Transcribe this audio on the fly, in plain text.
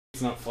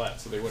it's not flat,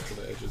 so they went to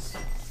the edges.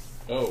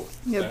 Oh.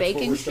 Your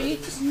baking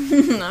sheets?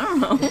 I don't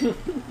know.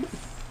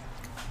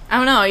 I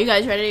don't know. Are you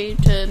guys ready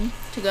to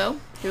go?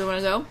 Do we want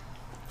to go?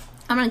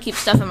 I'm going to keep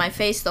stuff in my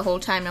face the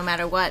whole time no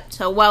matter what.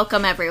 So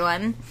welcome,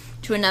 everyone,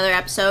 to another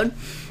episode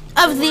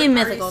of the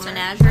Mythical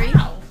Menagerie.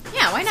 Wow.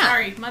 Yeah, why not?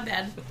 Sorry, my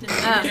bad.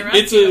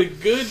 It's a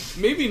good,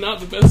 maybe not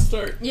the best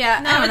start.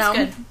 Yeah, I don't know.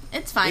 It's good.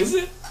 It's fine. Is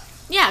it?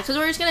 Yeah, because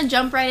we're just going to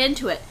jump right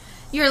into it.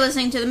 You're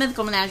listening to the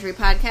Mythical Menagerie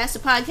podcast, a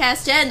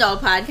podcast to end all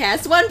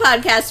podcasts, one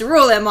podcast to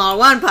rule them all,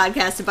 one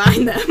podcast to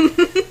bind them.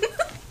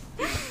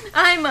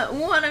 I'm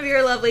one of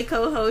your lovely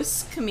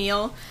co-hosts,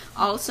 Camille,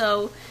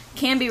 also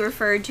can be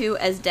referred to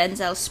as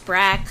Denzel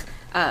Sprack,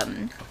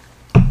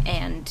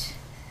 and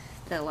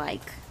the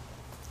like.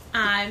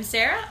 I'm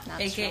Sarah, Not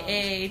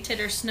a.k.a.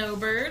 Titter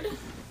Snowbird.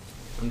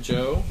 I'm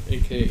Joe,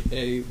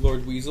 a.k.a.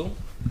 Lord Weasel.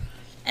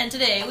 And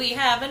today we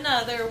have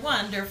another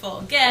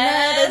wonderful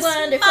guest.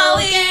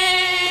 Molly!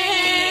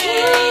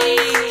 Yay!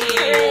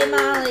 Hooray,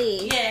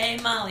 Molly! Yay,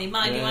 Molly.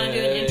 Molly, do you want to do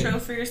an intro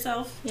for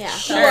yourself? Yeah.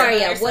 Sure. Who are you?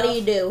 Yourself. What do you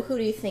do? Who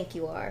do you think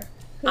you are?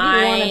 Who do you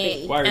want to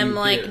be? Why are I'm you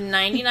like here?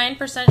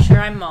 99% sure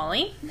I'm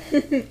Molly.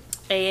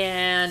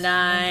 And You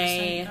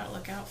I gotta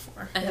look out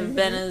for. have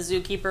been a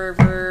zookeeper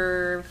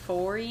for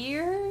 4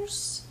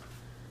 years.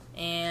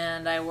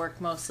 And I work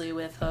mostly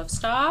with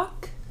hoofstock.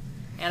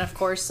 And of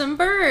course some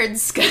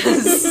birds,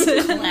 because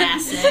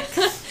Classic.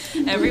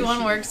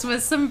 everyone works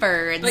with some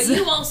birds. But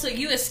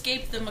you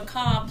escaped the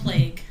macaw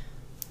plague.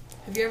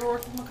 Have you ever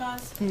worked with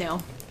macaws?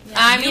 No. Yeah,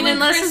 I you mean, and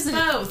unless Chris it's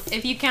both.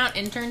 if you count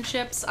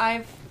internships,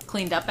 I've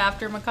cleaned up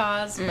after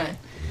macaws, but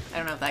I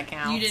don't know if that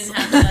counts. You didn't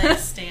have to like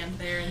stand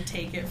there and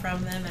take it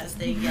from them as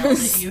they yelled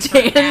at you for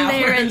Stand hours.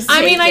 there and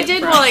I mean, I Take it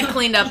did from- while I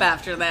cleaned up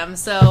after them,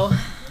 so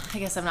I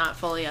guess I'm not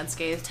fully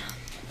unscathed.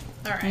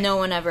 All right. No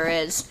one ever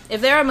is.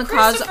 If there are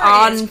macaws Christopher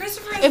on,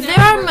 if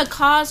there are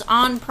macaws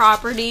on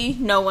property,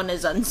 no one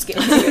is unscathed.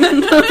 I've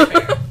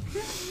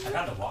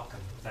had to walk them.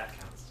 That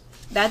counts.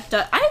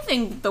 I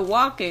think the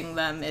walking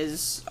them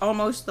is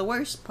almost the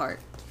worst part.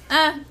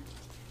 I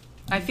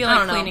feel I like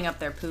don't know. cleaning up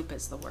their poop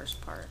is the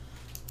worst part.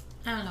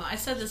 I don't know. I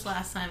said this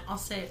last time. I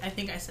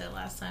think I said it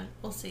last time.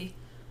 We'll see.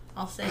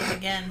 I'll say it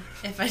again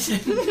if I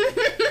didn't.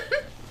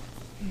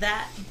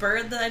 That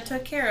bird that I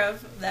took care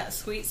of, that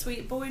sweet,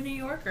 sweet boy New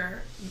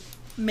Yorker,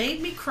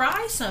 made me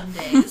cry some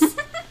days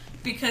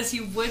because he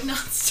would not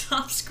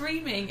stop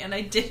screaming and I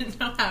didn't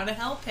know how to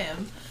help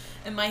him.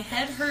 And my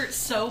head hurt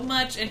so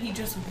much and he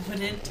just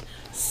wouldn't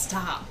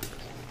stop.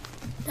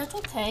 That's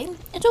okay.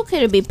 It's okay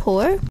to be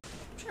poor.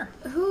 Sure.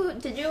 Who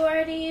did you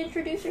already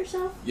introduce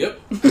yourself? Yep.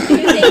 Who do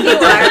you think you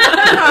are?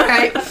 All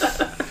right.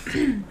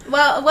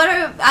 Well,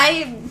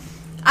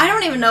 I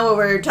don't even know what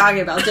we're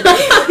talking about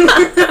today.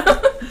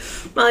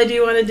 Molly, do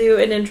you want to do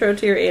an intro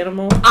to your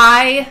animal?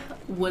 I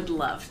would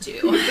love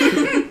to.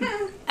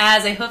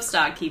 As a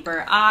hoofstock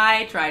keeper,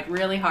 I tried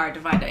really hard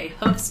to find a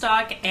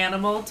hoofstock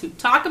animal to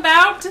talk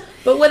about.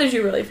 But what did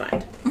you really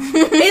find?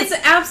 It's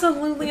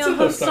absolutely It's a a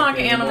hoofstock hoofstock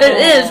animal.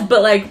 animal. It is,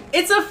 but like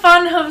It's a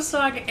fun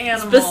hoofstock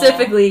animal.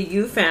 specifically,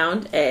 you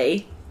found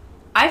a.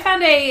 I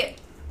found a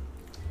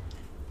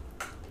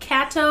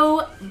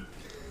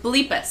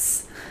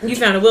CatablePony. You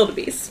found a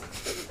wildebeest.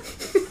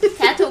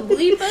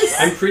 CatablePony?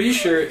 I'm pretty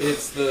sure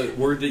it's the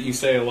word that you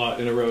say a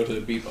lot in a row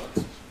to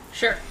beatbox.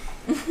 Sure.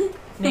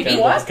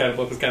 Cattablepuss.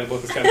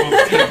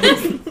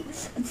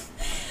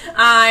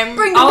 I'm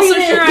Bring the also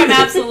beat in. sure I'm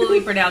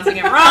absolutely pronouncing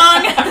it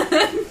wrong.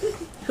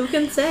 Who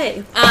can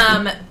say?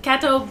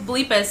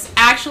 CatablePony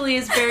actually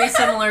is very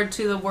similar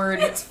to the word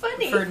It's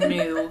funny. for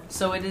new,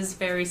 so it is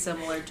very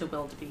similar to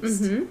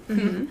wildebeest.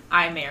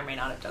 I may or may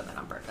not have done that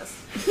on purpose.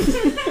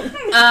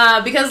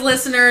 Because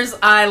listeners,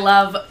 I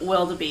love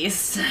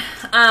wildebeest.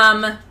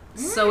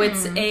 So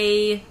it's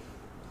a...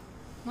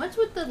 What's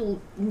with the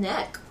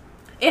neck?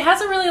 It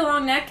has a really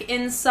long neck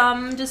in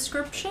some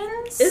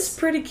descriptions. It's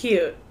pretty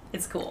cute.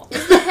 It's cool.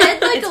 Is the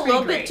head like It's a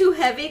little pretty bit great. too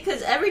heavy?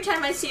 Because every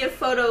time I see a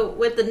photo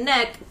with the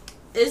neck,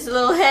 his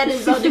little head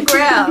is on the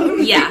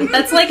ground. Yeah,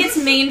 that's like its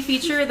main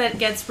feature that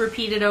gets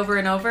repeated over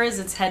and over is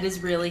its head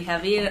is really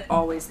heavy and it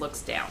always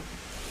looks down.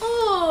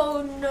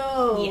 Oh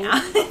no.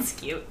 Yeah, it's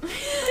cute.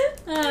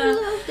 I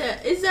love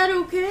that. Is that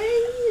okay?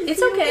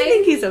 It's okay. I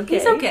think he's okay.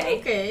 He's okay.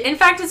 Okay. In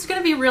fact, it's going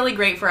to be really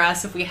great for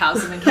us if we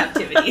house him in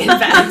captivity, in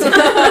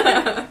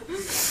fact.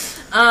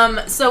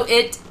 So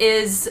it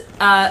is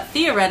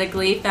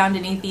theoretically found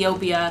in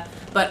Ethiopia,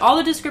 but all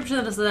the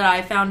descriptions that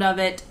I found of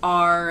it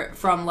are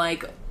from,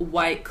 like,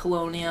 white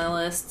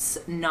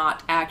colonialists,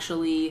 not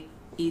actually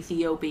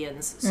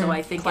Ethiopians. So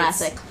I think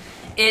classic.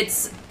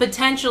 it's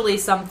potentially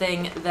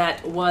something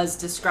that was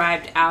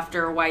described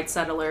after white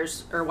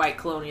settlers or white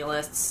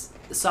colonialists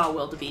saw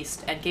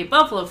wildebeest and Cape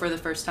Buffalo for the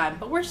first time,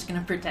 but we're just going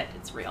to pretend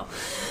it's real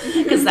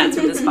because that's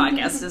what this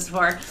podcast is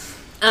for.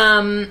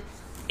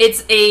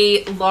 It's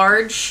a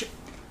large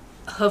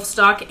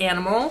hoofstock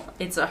animal.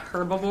 It's a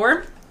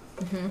herbivore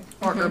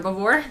or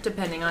herbivore,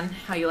 depending on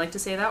how you like to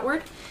say that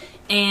word.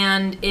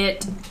 And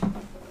it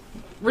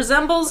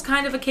resembles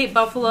kind of a Cape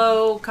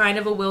buffalo, kind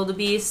of a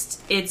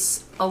wildebeest.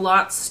 It's a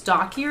lot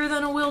stockier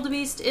than a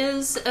wildebeest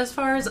is, as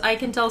far as I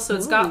can tell. So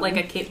it's got like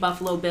a Cape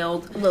buffalo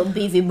build. Little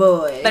beefy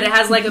boy. But it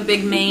has like a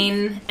big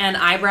mane and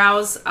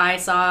eyebrows. I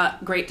saw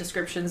great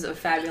descriptions of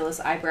fabulous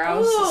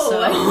eyebrows.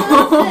 So I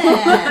love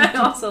that. I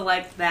also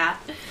liked that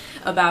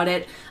about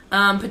it.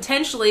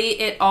 Potentially,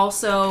 it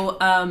also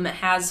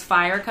has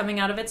fire coming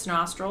out of its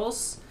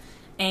nostrils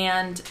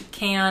and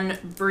can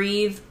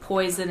breathe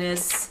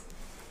poisonous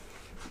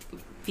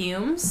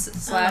fumes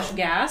 /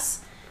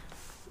 gas.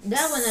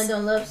 That one I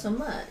don't love so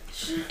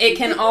much. It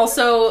can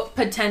also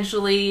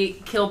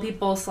potentially kill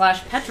people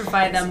 /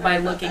 petrify them by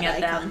looking at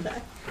them,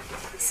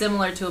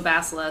 similar to a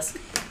basilisk.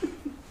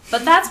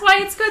 But that's why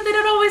it's good that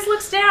it always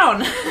looks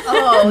down.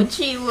 Oh,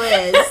 gee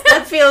whiz.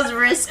 That feels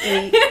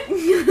risky.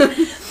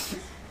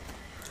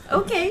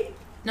 Okay.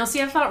 Now,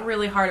 see, I've thought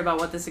really hard about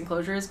what this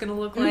enclosure is going to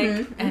look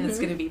like, and it's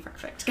going to be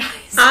perfect,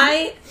 guys.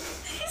 I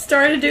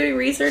started doing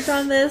research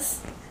on this,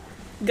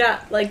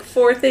 got like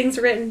 4 things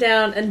written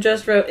down, and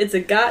just wrote, it's a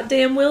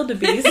goddamn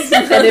wildebeest,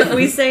 and if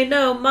we say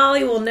no,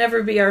 Molly will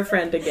never be our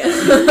friend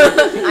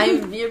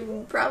again. You're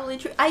probably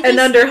true. And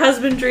under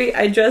husbandry,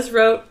 I just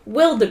wrote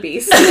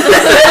wildebeest.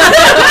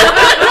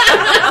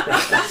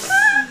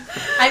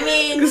 I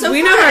mean, Because so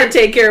we know how to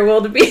take care of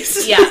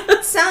wildebeest.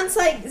 Yeah. sounds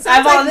like this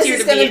volunteered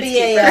is to going be to be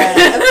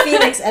its a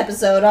Phoenix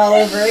episode all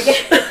over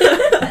again.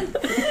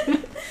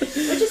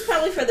 Which is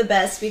probably for the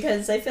best,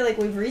 because I feel like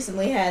we've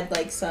recently had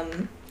like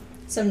some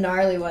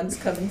gnarly ones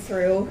coming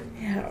through.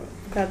 Yeah,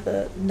 got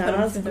the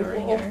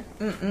Here.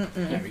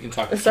 Yeah, we can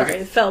talk. Sorry,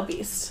 the fell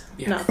beast.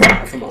 Yeah, Not the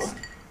come on. My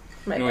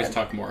We can always bad.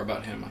 talk more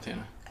about him,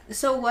 Montana.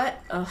 So what?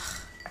 Ugh.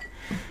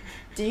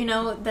 Do you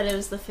know that it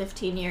was the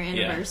 15-year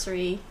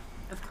anniversary?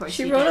 Of course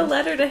She you wrote do. a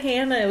letter to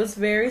Hannah. It was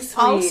very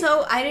sweet.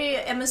 Also, I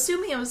am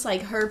assuming it was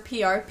like her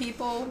PR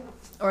people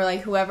or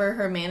like whoever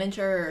her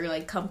manager or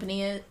like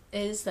company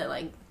is that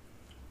like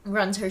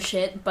runs her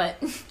shit, but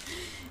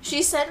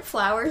she sent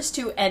flowers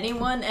to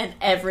anyone and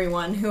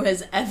everyone who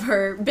has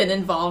ever been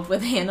involved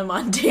with Hannah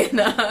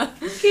Montana.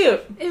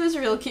 Cute. It was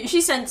real cute.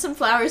 She sent some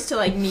flowers to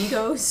like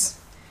Migos.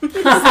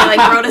 They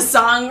like wrote a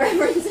song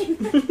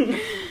referencing.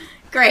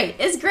 Great.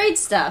 It's great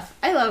stuff.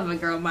 I love my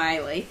girl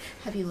Miley.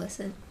 Have you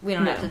listened? We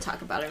don't have to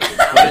talk about it right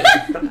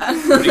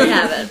now. We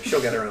haven't. She'll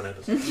get her own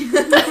episode.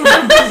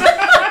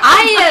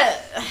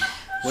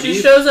 She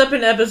shows up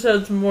in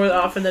episodes more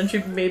often than she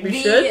maybe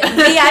should.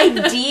 The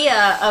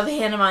idea of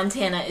Hannah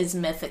Montana is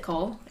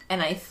mythical,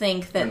 and I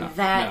think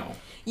that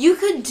you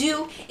could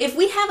do, if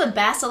we have a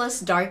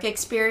Basilisk Dark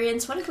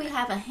experience, what if we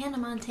have a Hannah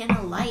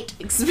Montana Light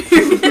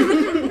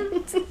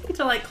experience?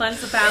 To like cleanse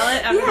the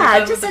palate after Yeah,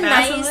 the just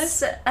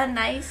basilisk? a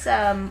nice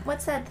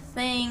what's that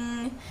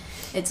thing?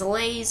 It's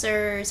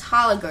lasers,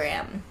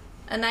 hologram.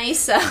 A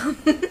nice a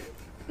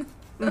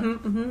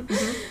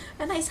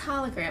nice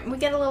hologram. We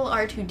get a little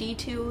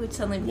R2D2. It's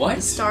something What?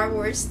 the Star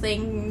Wars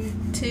thing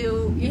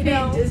too. You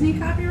know, Disney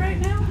copyright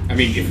now? I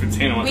mean, if it's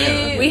Hannah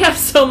Montana. We have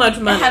so much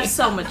I money. have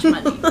so much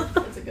money.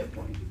 That's a good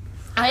point.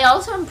 I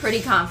also am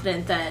pretty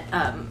confident that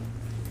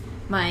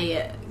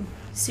my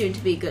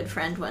soon-to-be good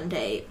friend one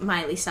day,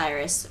 Miley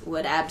Cyrus,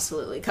 would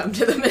absolutely come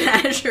to the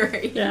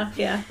menagerie.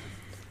 Yeah.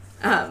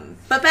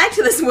 But back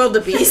to this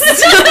wildebeest.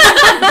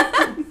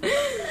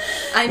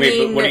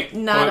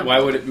 Why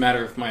would it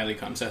matter if Miley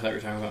comes? I thought you were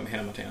talking about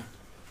Hannah Montana.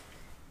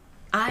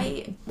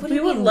 What We do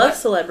you would mean, love what?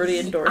 celebrity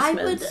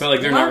endorsements. But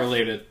like they're not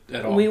related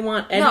at all. We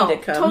want Eddie No, to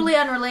come. totally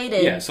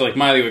unrelated. Yeah, so like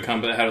Miley would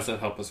come, but how does that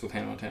help us with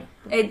Hannah Montana?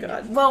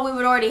 Well, we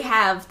would already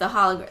have the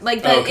hologram.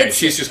 Like, Okay,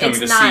 she's just coming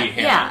to see Hannah.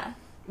 Yeah.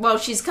 Well,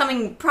 she's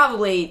coming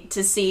probably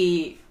to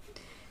see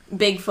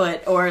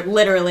Bigfoot or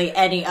literally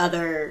any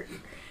other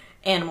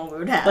animal we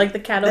would have. Like the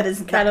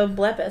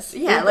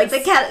CatablePony. Yeah, like the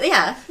cat.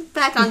 Yeah,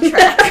 back on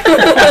track.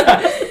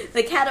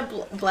 The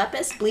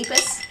CatablePony,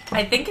 Bleepus.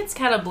 I think it's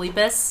CatablePony.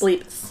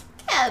 Bleeps.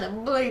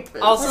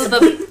 CatablePony. Also, the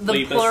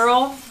Bleepus.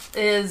 plural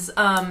is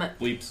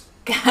Bleeps.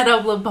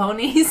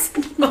 CatablePonies.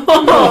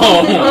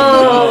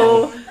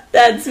 Oh,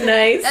 that's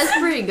nice. That's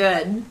pretty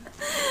good.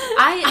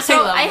 I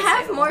love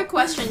have this more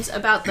questions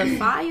about the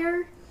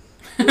fire.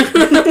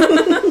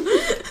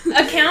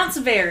 Accounts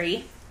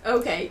vary.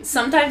 Okay.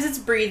 Sometimes it's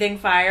breathing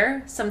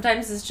fire.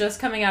 Sometimes it's just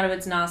coming out of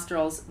its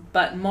nostrils.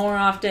 But more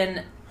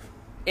often,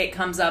 it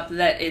comes up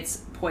that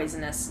it's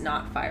poisonous,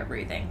 not fire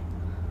breathing.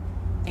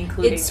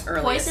 Including It's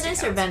earliest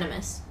poisonous or accounts.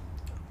 venomous?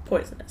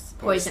 Poisonous.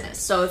 Poisonous.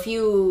 So if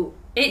you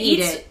eat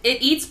it,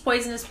 eats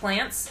poisonous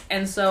plants,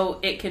 and so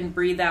it can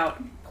breathe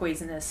out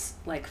poisonous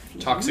like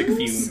fumes, Toxic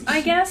fumes.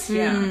 I guess.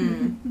 Yeah.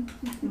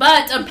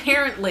 But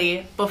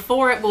apparently,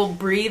 before it will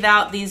breathe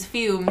out these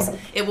fumes,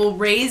 it will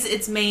raise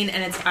its mane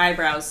and its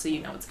eyebrows, so you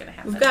know what's going to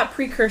happen. We've got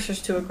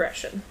precursors to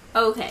aggression.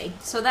 okay.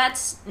 So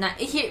that's not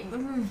here.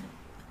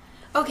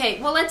 Okay.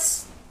 Well,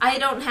 I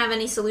don't have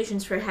any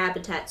solutions for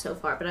habitat so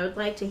far, but I would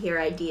like to hear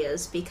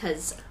ideas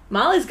because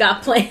Molly's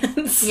got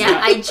plans.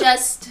 yeah,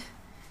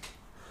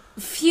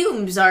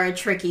 fumes are a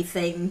tricky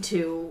thing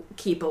to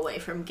keep away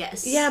from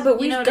guests. Yeah, but You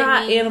we've know what I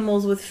got mean?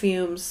 animals with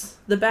fumes.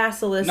 The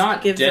basilisk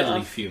Not gives deadly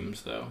off.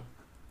 fumes, though.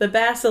 the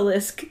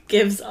basilisk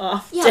gives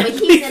off. Yeah, but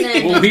he's in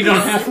it. Well, we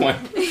don't have one.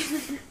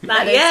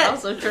 Not That yet.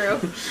 is also true.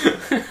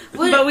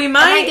 But we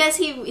might. I guess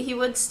he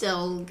would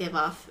still give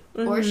off,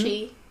 or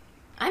she.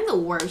 I'm the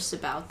worst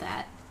about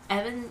that.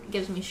 Evan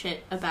gives me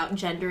shit about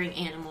gendering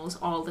animals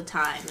all the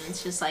time, and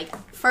it's just like,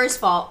 first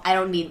of all, I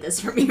don't need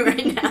this from you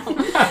right now,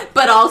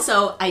 but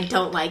also, I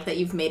don't like that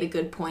you've made a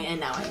good point and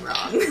now I'm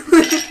wrong.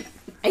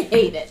 I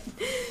hate it.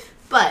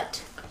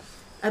 But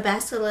a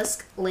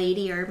basilisk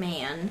lady or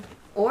man,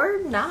 or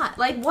not,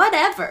 like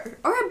whatever,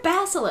 or a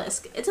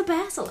basilisk. It's a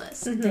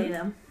basilisk.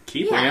 Datum.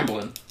 Keep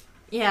rambling.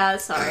 Yeah,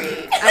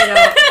 sorry.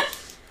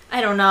 I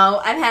don't know.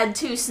 I've had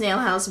 2 Snail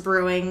House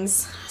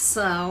brewings,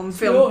 so I'm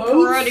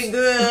feeling pretty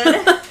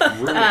good.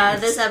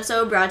 This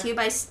episode brought to you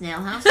by Snail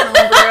House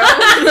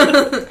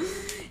Homebrew.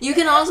 You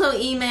can also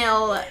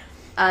email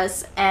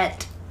us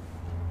at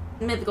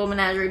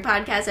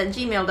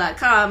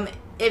mythicalmenageriePodcast@gmail.com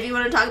if you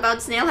want to talk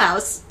about Snail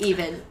House,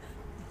 even.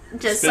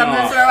 Just something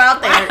to throw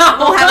out there.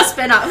 We'll have a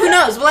spin-off. Who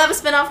knows? We'll have a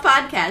spin-off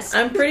podcast.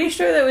 I'm pretty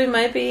sure that we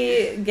might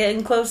be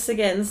getting close to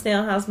getting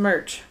Snail House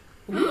merch.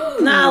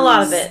 Not a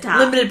lot of it. Stop.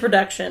 Limited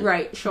production.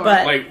 Right, sure.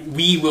 But Like,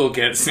 we will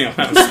get Snail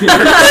House.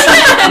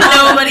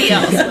 nobody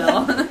else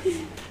will.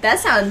 That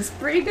sounds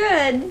pretty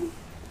good.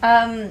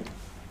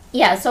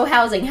 Yeah, so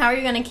housing. How are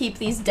you going to keep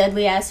these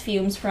deadly-ass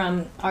fumes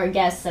from our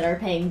guests that are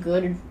paying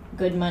good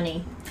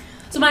money?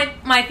 So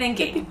my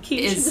thinking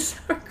is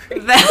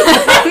that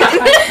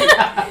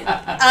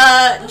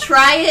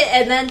try it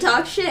and then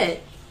talk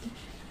shit.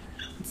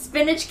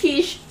 Spinach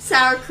quiche,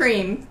 sour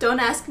cream. Don't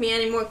ask me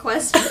any more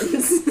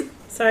questions.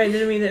 sorry, I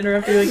didn't mean to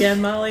interrupt you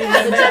again, Molly.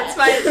 That's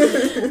fine.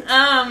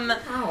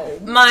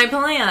 My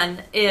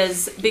plan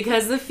is,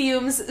 because the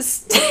fumes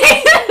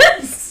stay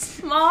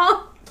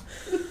small,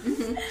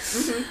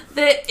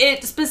 that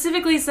it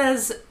specifically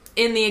says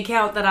in the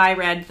account that I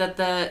read that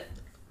the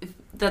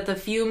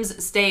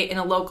fumes stay in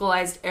a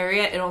localized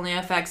area. It only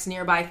affects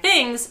nearby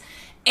things,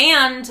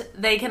 and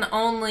they can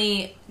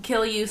only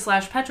kill you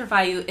 /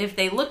 petrify you if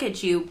they look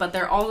at you, but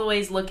they're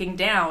always looking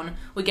down.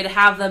 We could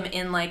have them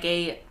in like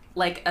a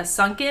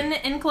sunken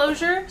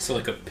enclosure. So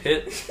like a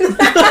pit?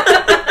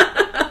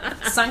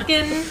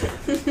 Sunken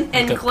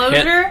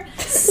enclosure.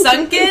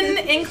 Sunken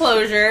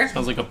enclosure.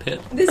 Sounds like a pit.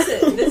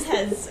 This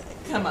has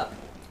come up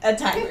a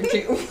time or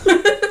two.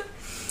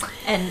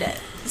 And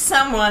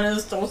someone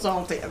is still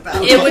salty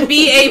about it. It would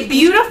be a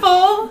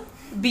beautiful,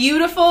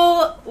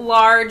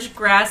 large,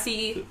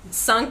 grassy,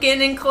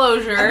 sunken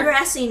enclosure. A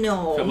grassy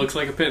knoll. It looks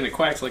like a pit and it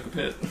quacks like a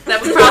pit.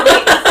 That would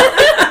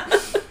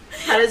probably...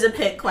 How does a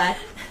pit quack?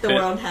 The Pit.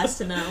 world has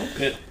to know.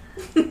 Pit.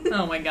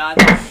 Oh my god.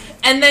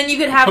 And then you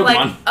could have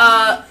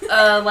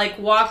Pokemon. like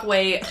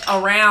walkway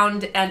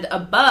around and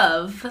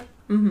above,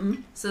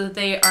 so that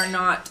they are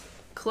not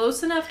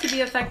close enough to be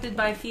affected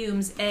by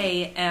fumes,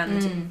 A,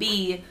 and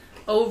B,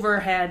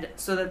 overhead,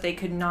 so that they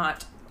could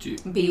not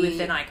be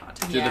within eye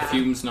contact. Do the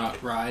fumes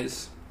not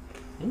rise?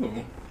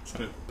 Ooh,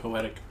 kind of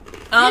poetic.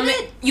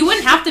 You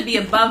wouldn't have to be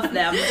above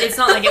them. It's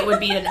not like it would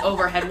be an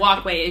overhead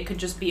walkway. It could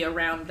just be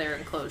around their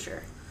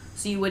enclosure.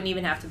 So you wouldn't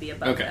even have to be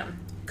above them.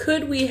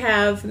 Could we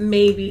have,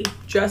 maybe,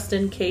 just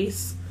in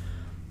case,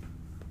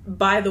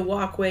 by the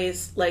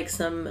walkways, like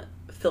some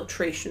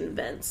filtration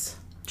vents?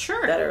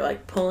 Sure. That are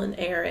like pulling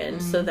air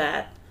in, so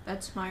that...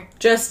 That's smart.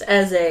 Just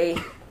as a...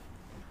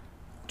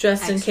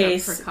 Just in Extra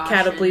case precaution.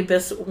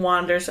 CatablePony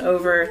wanders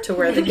over to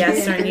where the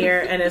guests are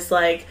near and is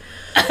like...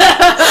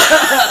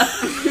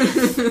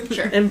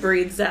 Sure. And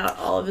breathes out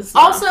all of his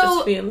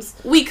Also, fumes.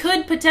 we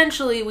could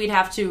potentially, we'd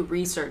have to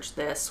research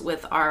this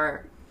with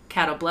our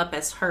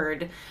CatablePony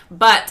herd,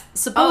 but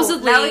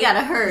supposedly... now we got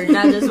a herd,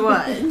 not just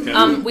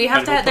one. we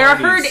have to, they're a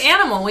herd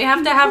animal. We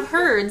have to have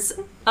herds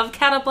of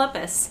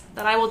CatablePony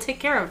that I will take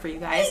care of for you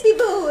guys. Baby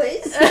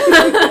boys.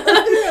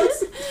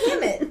 Girls.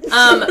 Damn it.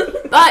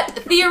 But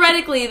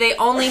theoretically, they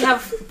only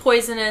have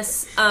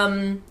poisonous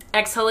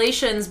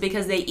exhalations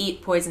because they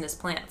eat poisonous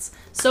plants.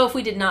 So if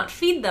we did not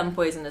feed them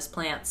poisonous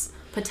plants,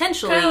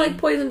 potentially... Kind of like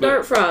poison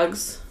dart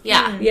frogs.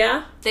 Yeah.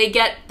 Yeah? They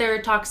get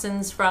their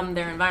toxins from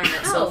their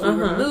environment. So if we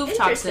remove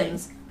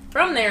toxins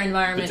from their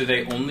environment... But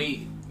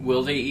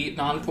will they eat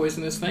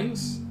non-poisonous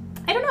things?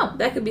 I don't know.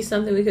 That could be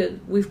something we can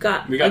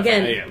find. We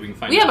can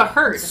find We have a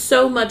herd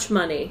so much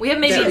money. We have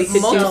maybe that we could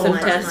do multiple some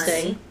money.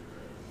 testing.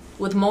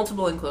 with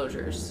multiple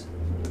enclosures.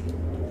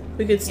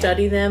 We could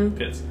study them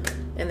Pits.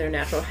 in their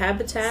natural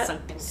habitat,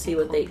 Something see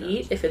what they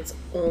enclosures. eat, if it's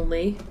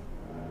only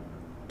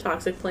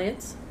toxic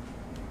plants.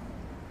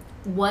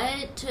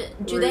 What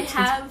do they Roots in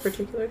have?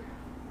 particular?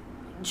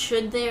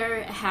 Should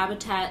their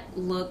habitat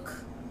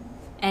look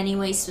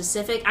anyway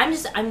specific? I'm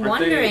Aren't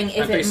wondering they- if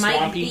aren't it they might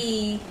swampy?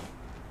 be.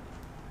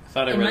 I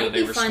thought I It read might that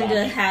they be were fun swampy.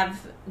 to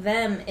have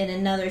them in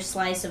another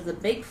slice of the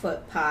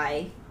Bigfoot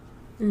pie.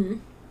 Mm-hmm.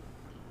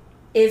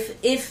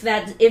 If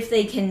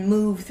they can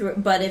move through,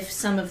 but if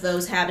some of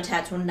those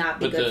habitats would not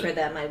be But good the- for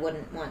them, I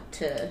wouldn't want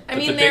to. I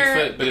mean,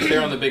 But if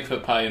they're on the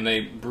Bigfoot pie and they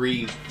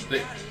breathe,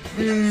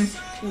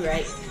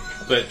 Right.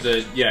 but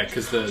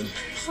because the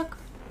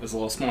as a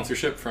little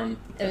sponsorship from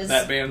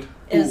that band.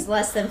 It was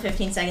less than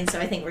 15 seconds, so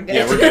I think we're good.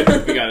 Yeah, we're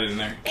good. We got it in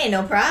there. Hey,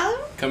 no problem.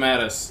 Come at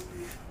us.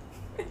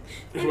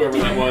 Whoever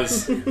that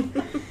was.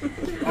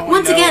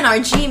 Once again, our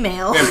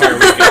Gmail. Vampire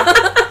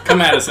Weekend.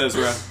 Come at us,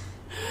 Ezra.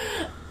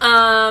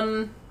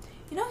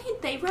 You know,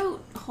 they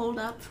wrote Hold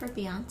Up for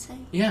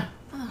Beyonce? Yeah.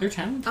 Oh. They're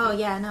talented. Oh,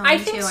 yeah, no. I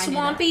think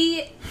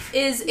Swampy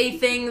is a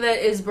thing that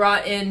is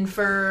brought in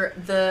for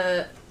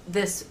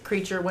this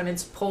creature when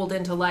it's pulled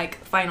into,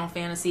 like, Final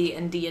Fantasy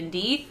and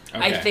D&D. Okay.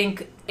 I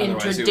think in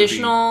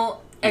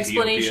traditional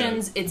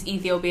explanations, it's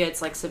Ethiopia.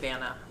 It's like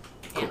Savannah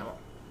animal.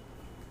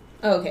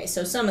 Okay,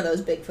 so some of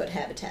those Bigfoot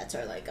habitats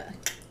are like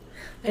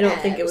I don't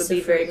think it would be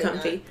very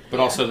comfy. But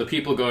also, the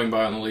people going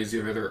by on the lazy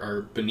river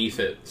are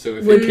beneath it, so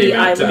if it came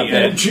out to the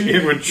edge,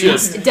 it would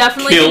just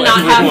definitely kill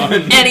cannot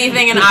everyone. have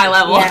anything in eye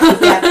level.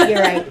 Yeah,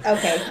 you're right.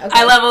 Okay.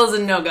 Eye level is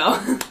a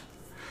no-go.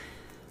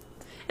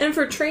 And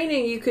for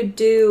training, you could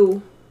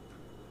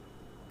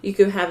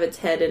have its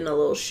head in a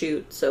little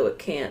chute so it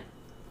can't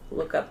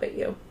look up at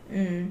you.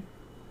 Mm.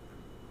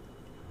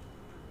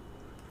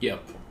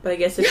 Yep. But I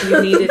guess if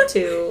you needed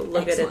to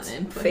look at its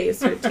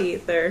face or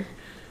teeth or...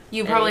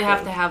 You probably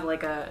have to have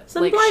like a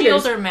blinders.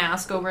 Shield or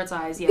mask over its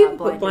eyes. Yeah, people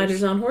put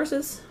blinders on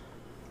horses.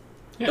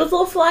 Yeah. Those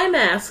little fly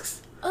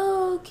masks.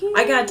 Oh, cute.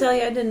 I gotta tell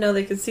you, I didn't know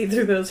they could see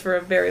through those for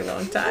a very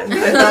long time.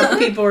 I thought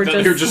people were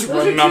You're just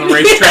running on the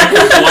racetrack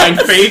with blind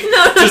faith.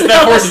 Just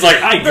that horse is like,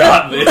 I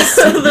got this.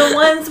 The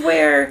ones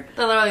where...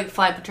 They're like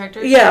fly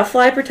protectors? Yeah,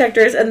 fly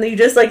protectors, and you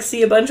just like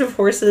see a bunch of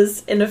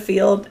horses in a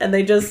field, and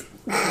they just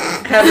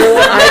have their little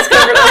eyes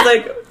covered. I was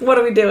like, what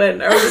are we doing?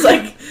 Are we just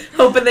like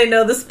hoping they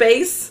know the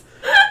space?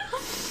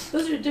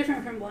 Those are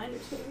different from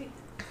blinders, baby.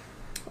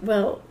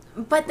 Well,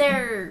 but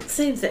they're...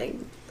 Same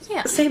thing.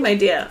 Yeah. Same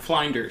idea.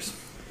 Flinders.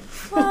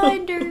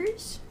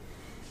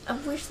 I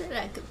wish that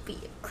I could be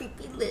a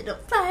creepy little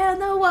fly on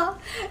the wall.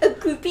 A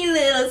creepy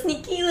little,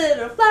 sneaky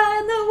little fly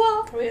on the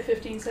wall. We have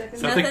 15 seconds.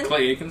 Is that the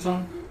Clay Aiken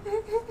song?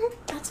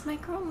 That's my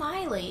girl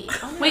Miley.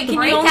 Wait,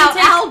 can you only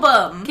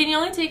album? Can you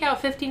only take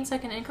out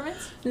 15-second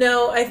increments?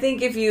 No, I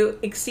think if you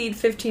exceed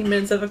 15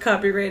 minutes of a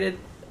copyrighted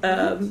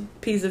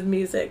piece of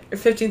music, or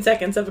 15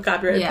 seconds of a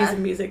copyrighted piece of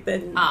music,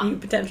 then you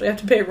potentially have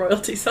to pay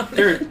royalties on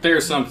it. There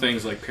are some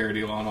things like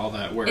parody law and all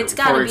that where,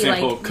 for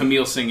example,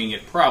 Camille singing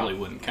it probably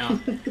wouldn't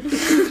count.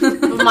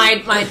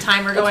 my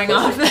timer going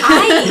off.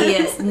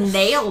 I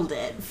nailed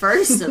it,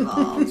 first of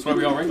all. That's why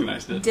we all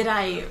recognized it. Did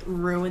I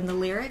ruin the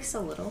lyrics a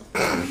little?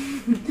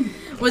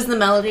 Was the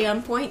melody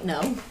on point?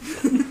 No.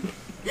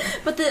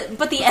 But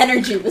the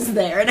energy was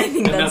there, and I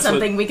think that's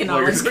something we can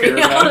all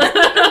agree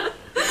on.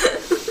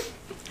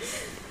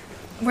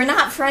 We're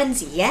not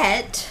friends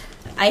yet.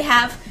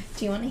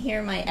 Do you want to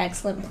hear my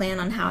excellent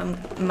plan on how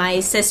my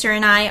sister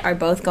and I are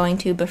both going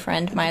to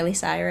befriend Miley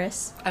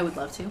Cyrus? I would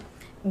love to.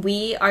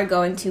 We are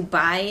going to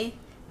buy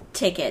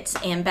tickets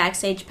and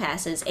backstage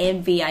passes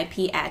and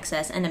VIP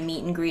access and a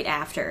meet and greet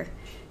after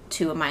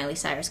to a Miley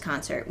Cyrus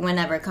concert,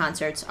 whenever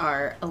concerts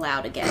are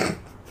allowed again.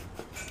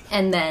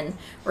 And then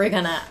we're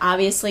going to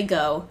obviously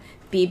go,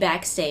 be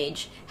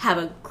backstage, have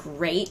a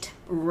great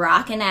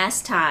rockin'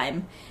 ass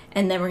time,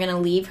 and then we're going to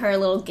leave her a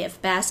little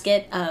gift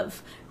basket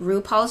of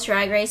RuPaul's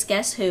Drag Race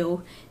Guess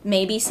Who,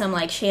 maybe some,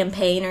 like,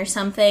 champagne or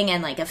something,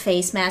 and, like, a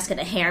face mask and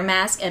a hair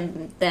mask,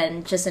 and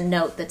then just a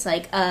note that's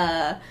like,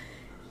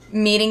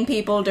 meeting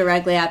people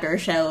directly after a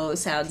show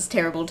sounds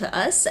terrible to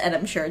us, and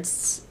I'm sure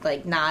it's,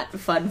 like, not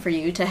fun for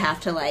you to have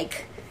to,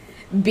 like,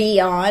 be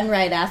on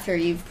right after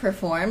you've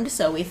performed,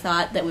 so we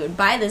thought that we would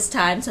buy this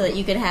time so that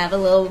you could have a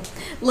little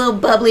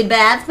bubbly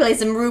bath, play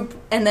some Ru,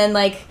 and then,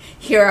 like,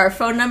 here are our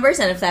phone numbers,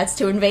 and if that's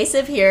too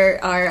invasive, here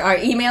are our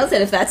emails,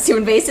 and if that's too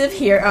invasive,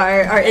 here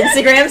are our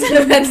Instagrams, and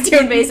if that's too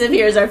invasive,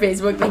 here's our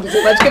Facebook. Thank you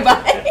so much.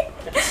 Goodbye.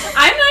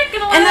 I'm not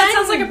gonna lie, and that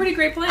sounds like a pretty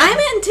great plan.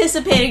 I'm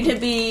anticipating to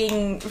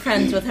being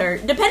friends with her,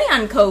 depending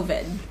on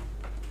COVID,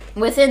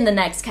 within the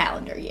next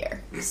calendar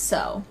year.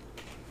 So,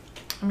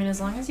 I mean,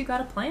 as long as you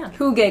got a plan.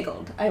 Who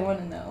giggled? I want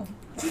to know.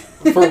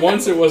 For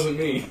once, it wasn't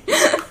me.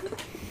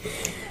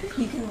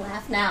 You can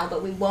laugh now,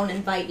 but we won't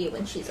invite you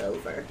when she's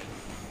over.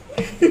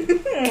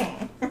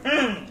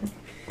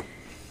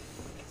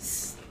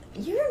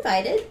 You're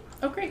invited.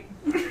 Oh, great.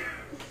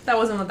 That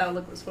wasn't what that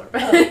look was for.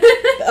 Back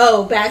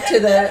to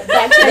the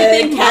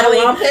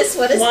Catawampus.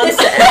 What is this?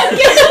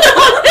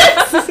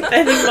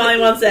 I think Molly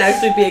wants to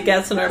actually be a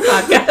guest on our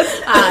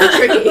podcast.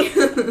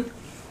 Tricky.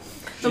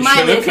 But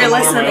Miley, if you're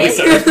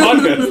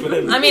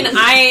listening, I mean,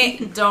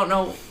 I don't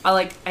know.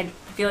 I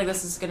feel like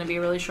this is going to be a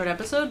really short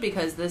episode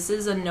because this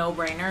is a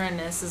no-brainer, and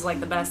this is like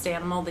the best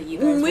animal that you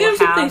guys we will have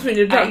some things we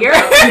need to talk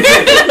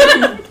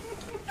about.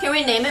 Can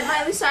we name it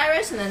Miley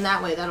Cyrus, and then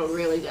that way that'll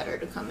really get her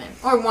to come in,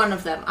 or one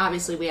of them?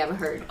 Obviously, we haven't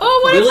heard.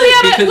 Oh, what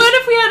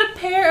if we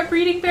had a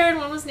breeding pair, and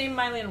one was named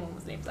Miley and one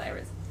was named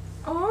Cyrus?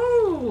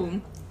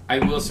 Oh. I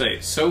will say,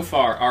 so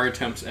far, our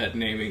attempts at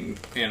naming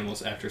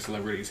animals after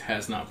celebrities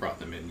has not brought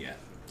them in yet.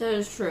 That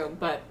is true,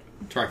 but...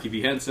 Taraji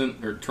B. Henson,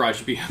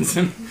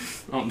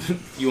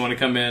 you want to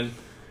come in?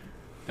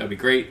 That would be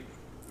great.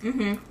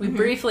 Mm-hmm. We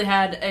briefly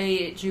had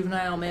a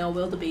juvenile male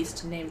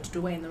wildebeest named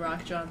Dwayne The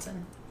Rock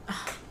Johnson.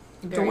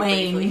 Very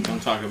Dwayne. briefly.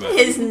 Don't talk about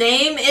it. His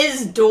name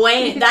is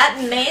Dwayne.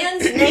 That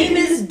man's name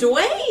is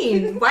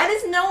Dwayne. Why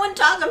does no one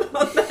talk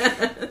about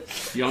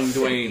that? Young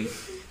Dwayne.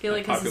 I feel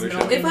like this Popular is show.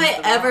 no If I means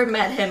the ever Rock.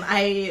 met him,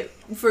 I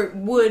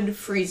would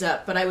freeze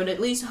up, but I would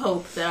at least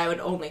hope that I would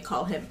only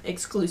call him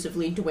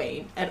exclusively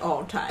Dwayne at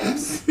all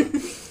times. Do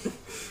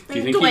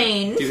you think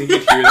Dwayne. do you think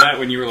he'd hear that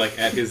when you were like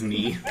at his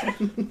knee?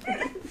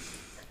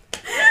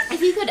 If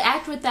he could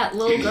act with that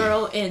little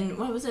girl in,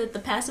 what was it, the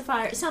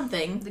pacifier,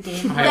 something. The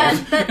game. Child.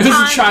 That It was a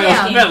time,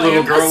 child. yeah. That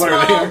little girl. A What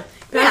are they? small-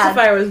 Yeah.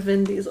 Pacifier was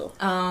Vin Diesel.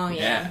 Oh, yeah.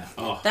 Yeah.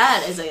 Oh.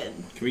 That is a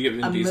Can we get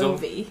Vin a Diesel?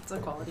 movie. It's a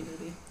quality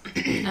movie.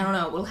 I don't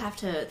know. We'll have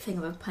to think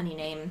of a punny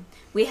name.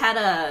 We had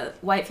a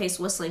white-faced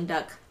whistling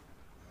duck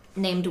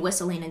named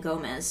Whistlina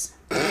Gomez.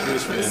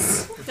 It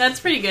was Finn. That's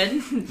pretty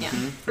good. Yeah,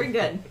 pretty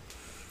good.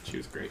 She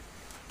was great.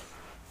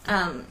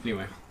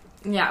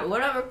 Yeah,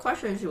 what other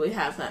questions do we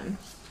have then?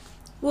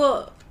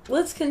 Well,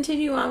 let's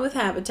continue on with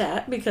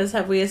Habitat, because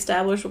have we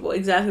established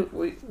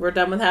we're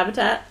done with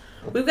Habitat?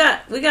 We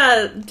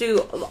gotta do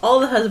all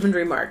the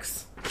husbandry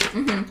marks.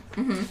 Hit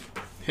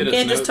You us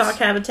can't just notes. talk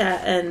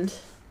Habitat, and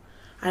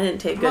I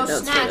didn't take good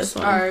Most notes for this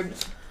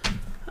snacks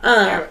one.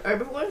 are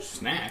herbivores.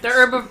 Snacks.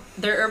 They're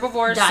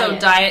herbivores, so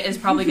Diet. diet is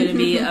probably going to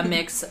be a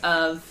mix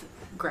of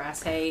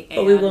grass, hay, and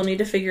but we will need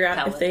to figure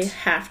out if they pellets.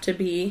 have to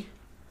be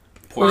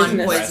Poison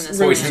poisonous grass.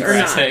 Poison or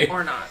grass not. hay.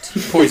 or not.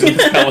 Poison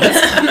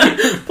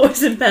pellets.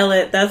 poison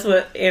pellet. That's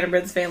what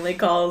Annabeth's family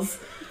calls,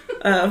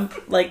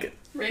 like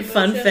Rainbow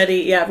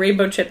funfetti. Yeah,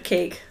 rainbow chip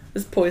cake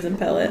is poison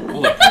pellet. Oh,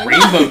 like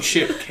rainbow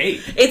chip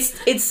cake.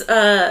 It's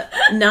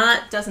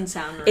not. Doesn't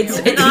sound real. It's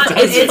It not.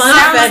 sounds It's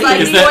funfetti.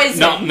 like Is that poison.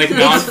 not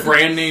McDonald's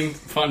brand name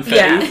funfetti?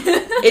 Yeah,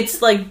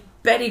 it's like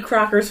Betty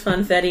Crocker's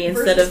funfetti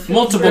instead of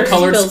Multiple versus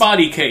colored Bill's.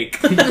 spotty cake.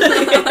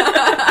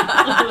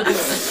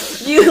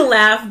 You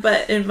laugh,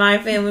 but in my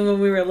family when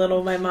we were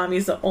little, my mom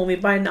used to only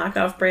buy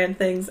knockoff brand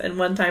things, and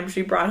one time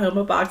she brought home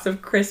a box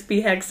of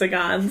crispy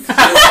hexagons.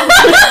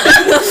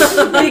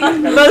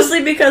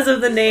 Mostly because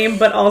of the name,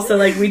 but also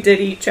like we did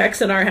eat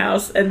Chex in our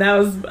house, and that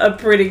was a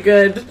pretty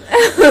good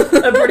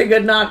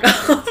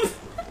knockoff.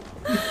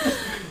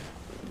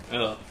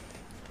 Oh.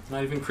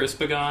 Not even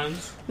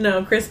Crispagons.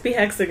 No, crispy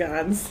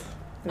hexagons.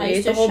 We I ate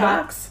used the to whole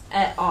shop box.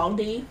 at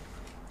Aldi.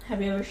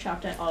 Have you ever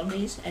shopped at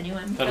Aldi's?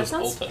 Anyone? That was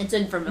sounds Ulta. It's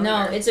a familiar.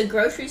 No, it's a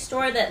grocery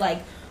store that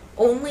like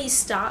only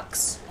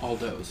stocks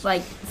Aldo's.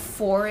 like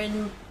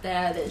foreign.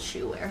 That is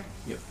shoewear.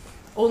 Yep.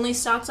 Only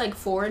stocks like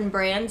foreign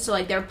brands, so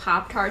like their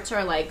Pop-Tarts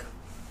are like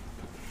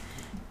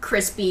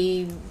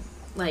crispy,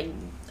 like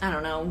I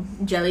don't know,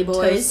 jelly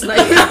boys.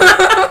 Like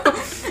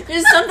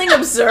there's something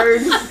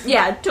absurd.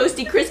 Yeah,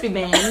 toasty crispy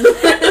man.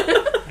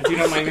 I do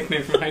know my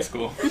nickname from high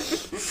school.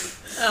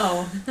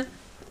 Oh.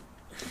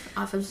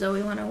 Off of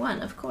Zoe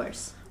 101, of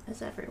course,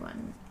 as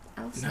everyone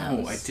else No,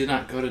 knows. I did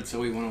not go to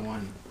Zoe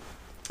 101.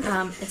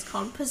 It's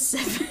called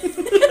Pacific.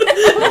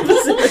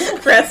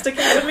 Pacific Crest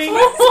Academy.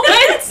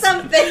 It's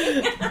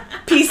something.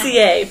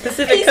 PCA.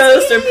 Pacific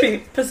Coast or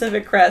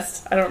Pacific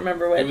Crest. I don't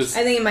remember which. It was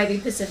I think it might be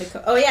Pacific.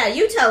 Oh yeah,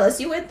 you tell us.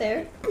 You went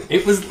there.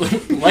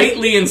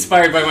 lightly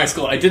inspired by my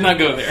school. I did not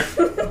go there.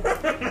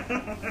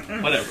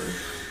 Whatever.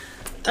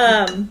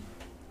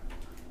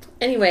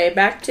 Anyway,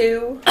 back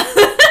to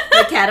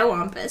The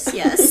Catawampus.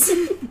 Yes.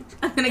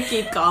 I'm gonna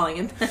keep calling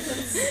it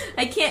that.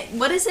 I can't.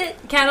 What is it?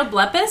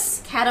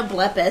 Catablepus?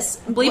 Catablepus.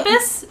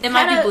 Bleepus? It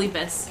might be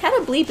bleepus.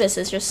 Catablepus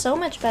is just so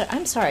much better.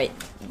 I'm sorry.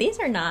 These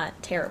are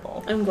not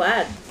terrible. I'm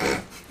glad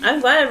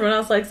everyone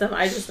else likes them.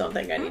 I just don't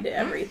think I need to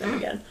ever eat them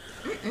again.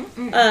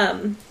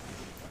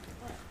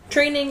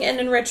 Training and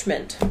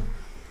enrichment.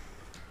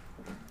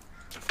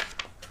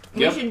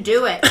 Yep. We should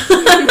do it.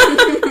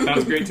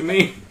 Sounds great to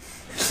me.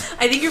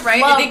 I think you're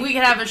right. Well- I think we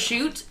could have a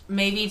shoot,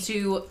 maybe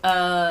to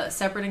a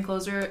separate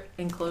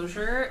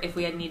enclosure if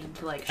we had needed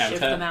to like shift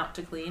Habitat. them out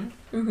to clean.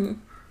 Mm-hmm.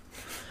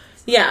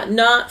 Yeah,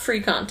 not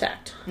free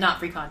contact. Not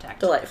free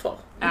contact.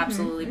 Delightful.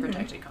 Absolutely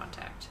protected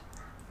contact.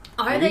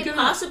 Are Are they we gonna-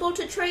 possible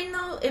to train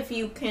though? If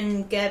you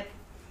can get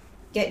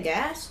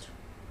gassed?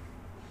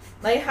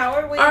 Like how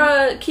are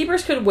we?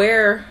 Keepers could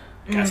wear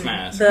Gas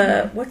mask.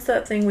 what's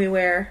that thing we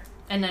wear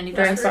And during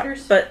 95.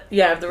 Respirators? but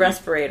yeah, the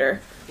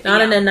respirator. Not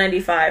Yeah. an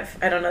N95.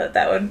 I don't know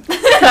that would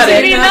cut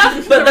it.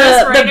 enough? But The the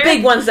respirator?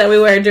 big ones that we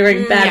wear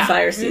during bad yeah.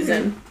 fire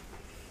season.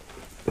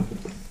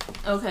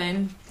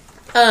 Okay.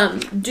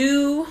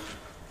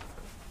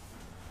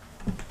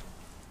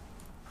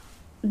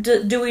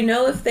 Do we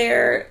know if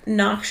their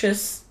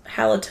noxious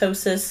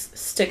halitosis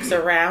sticks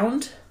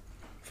around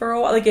for a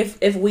while? Like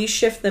if we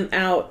shift them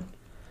out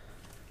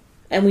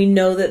and we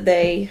know that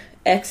they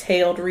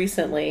exhaled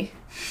recently.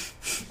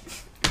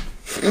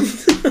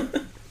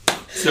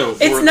 So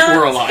It's we're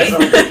not- alive.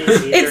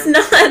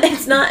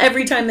 It's not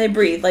every time they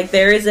breathe. Like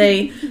there is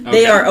they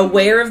Okay. are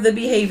aware of the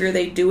behavior,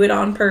 they do it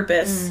on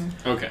purpose.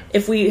 Okay.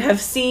 If we have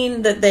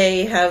seen that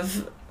they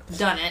have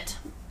Done it.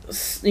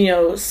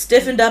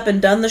 stiffened up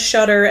and done the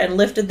shudder and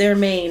lifted their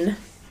mane,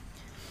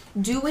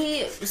 Do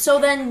we? So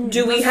then,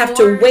 do we have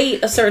to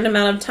wait a certain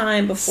amount of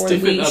time before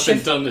Stiffen we up and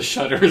shift? done the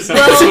shutter. Sounds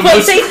Well, the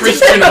most they-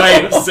 Christian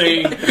way of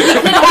saying.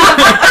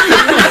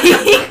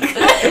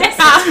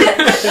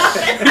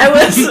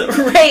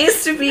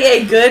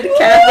 a good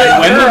Catholic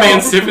When girl. the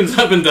man stiffens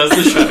up and does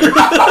the shudder.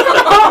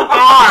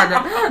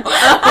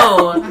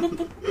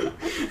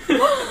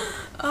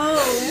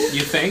 Oh.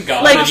 You thank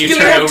God Like, and you do we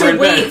turn have over to in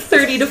wait bed.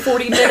 30 to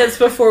 40 minutes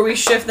before we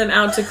shift them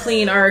out to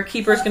clean? Are our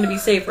keepers going to be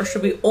safe, or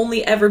should we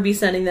only ever be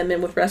sending them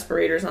in with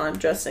respirators on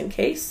just in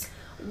case?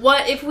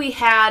 What if we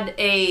had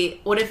a...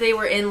 What if they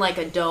were in, like,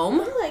 a dome?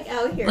 We're like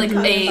out here Like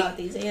talking a- about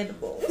these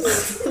animals.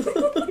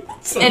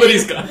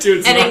 Somebody's got to.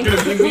 It's An not going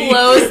to be me.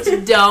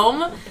 enclosed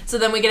dome? So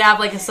then we could have,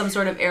 like, some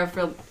sort of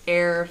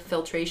air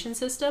filtration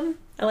system?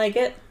 I like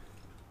it.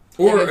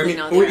 Or, I Everything mean,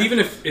 out or there. even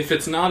if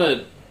it's not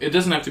a... It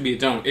doesn't have to be a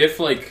dome. If,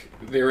 like,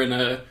 they're in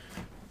a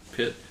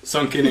pit,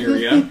 sunken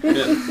area,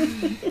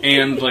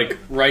 and, like,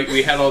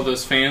 we had all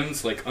those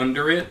fans, like,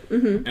 under it,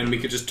 and we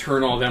could just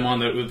turn all them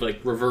on that would,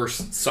 like, reverse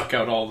suck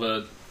out all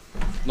the...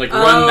 Like,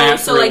 run that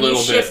so for like a little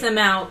you shift bit. them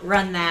out,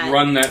 run that.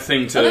 Run that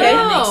thing to Okay.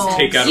 That makes sense.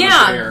 take out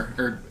Yeah. of air.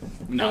 Or,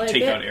 not like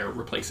take it. out air,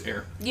 replace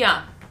air.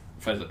 Yeah.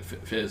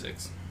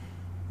 Physics.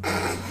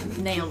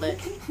 Nailed it.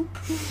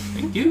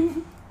 Thank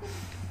you.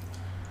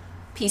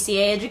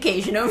 PCA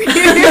education over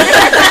here.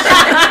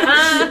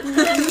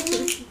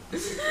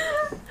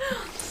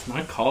 It's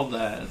not called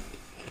that.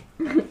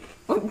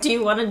 Do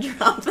you want to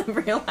drop the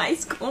real high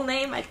school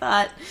name? I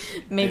thought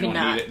maybe They don't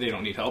not. Need it. They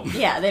don't need help.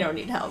 Yeah, they don't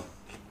need help.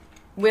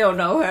 We don't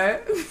know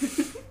her.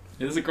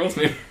 It is a girl's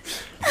name.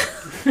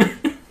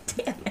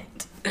 Damn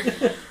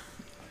it.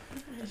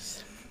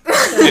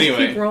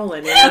 Anyway, Keep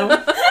rolling, you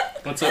know?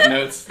 what's up,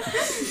 notes?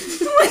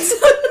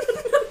 What's up?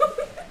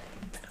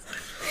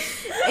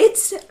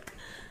 It's...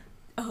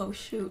 Oh,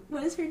 shoot.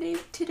 What is her name?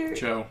 Titter...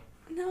 Joe.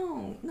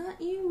 No,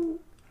 not you.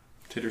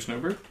 Titter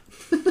Snowbird?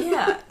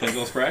 Yeah.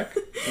 Denzel Sprack?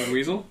 A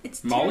Weasel?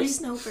 It's Molly? Titter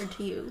Snowbird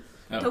to you.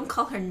 Oh. Don't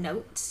call her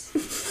Notes.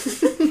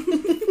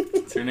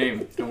 It's her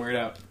name. Don't wear it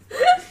out.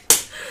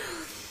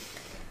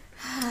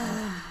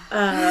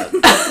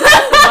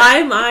 Why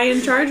am I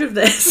in charge of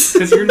this?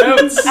 Because your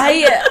notes.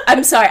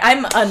 I'm sorry.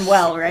 I'm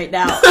unwell right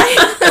now.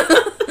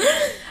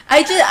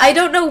 I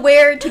don't know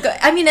where to go.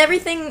 I mean,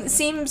 everything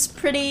seems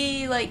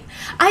pretty, like...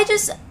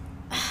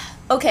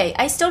 Okay,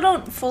 I still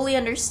don't fully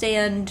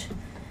understand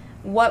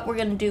what we're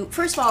going to do.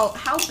 First of all,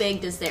 how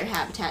big does their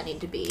habitat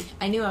need to be?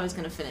 I knew I was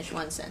going to finish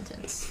one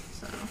sentence,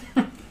 so...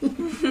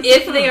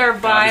 If they are God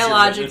is your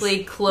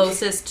biologically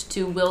closest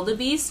to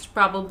wildebeest,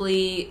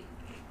 probably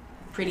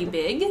pretty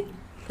big,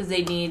 because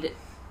they need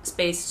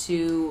space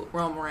to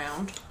roam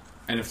around.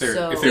 And if they're,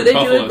 So- if Do they're they do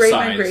buffalo a great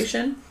size,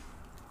 migration?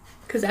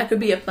 Because that could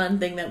be a fun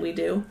thing that we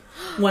do.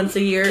 Once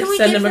a year, Can we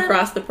send give them them-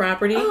 across the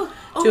property to a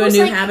almost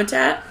new like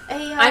habitat.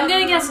 I'm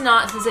gonna guess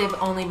not, since they've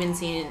only been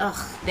seen.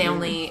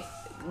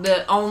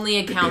 The only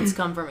accounts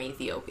come from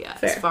Ethiopia,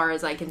 Fair. as far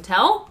as I can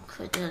tell.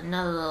 Put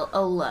another little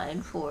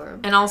O-line for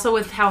him. And also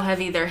with how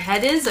heavy their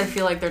head is, I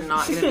feel like they're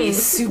not gonna be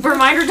super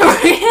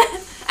migratory.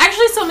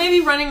 Actually, so maybe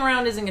running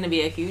around isn't gonna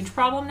be a huge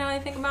problem now that I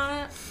think about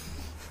it.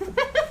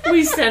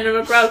 We send them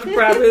across the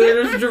property,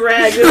 they're just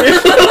dragging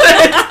them.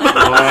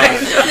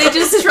 They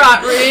just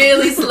trot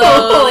really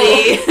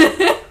slowly.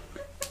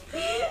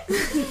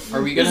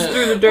 are we Just gonna?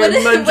 through the dirt, What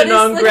is munching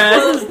on the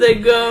grass quote? as they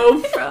go.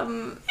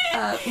 From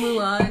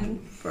Mulan.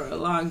 For a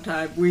long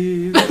time,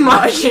 we've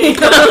Marching.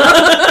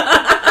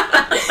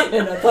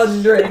 In a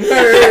thundering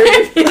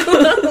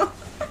herd.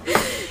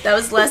 That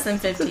was less than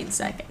 15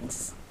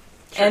 seconds.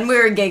 And we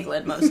were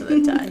giggling most of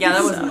the time. Yeah,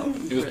 that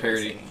was It was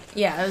parody.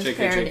 Yeah, it was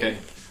parody. JK.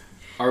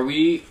 Are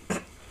we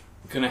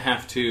gonna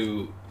have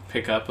to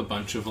pick up a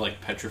bunch of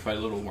like petrified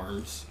little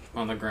worms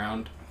on the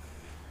ground?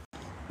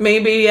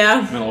 Maybe,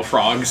 yeah. Little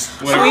frogs.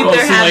 Sweep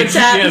their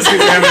habitat. Yeah, sweep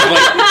their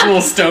habitat, like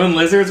little stone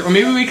lizards. Or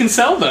maybe we can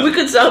sell them. We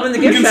could sell them in the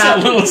We gift can sell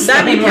shop. little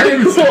That'd be stone pretty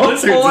worms and cool.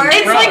 lizards Or and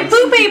It's like frogs.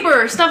 poo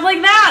paper, stuff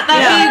like that.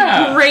 That'd be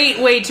Yeah. a great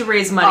way to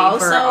raise money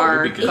Also, for our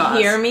That'd be good. cause.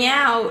 hear me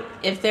out.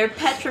 If they're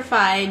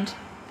petrified,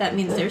 that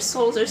means their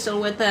souls are still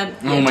with them.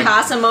 Oh You my-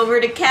 toss them over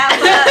to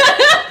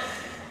Kappa.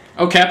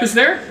 Oh, Cap is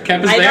there?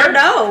 Cap is I there? don't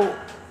know.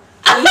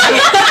 I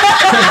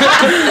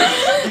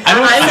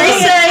don't I'm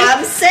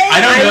I'm saying.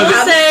 I don't know would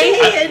that-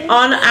 say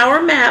on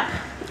our map,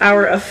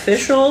 our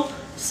official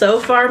so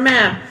far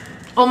map,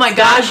 Oh my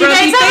gosh, you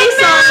grumpy guys face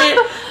have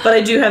on it, but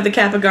I do have the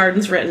Kappa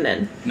Gardens written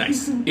in.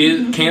 Nice. Do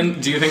you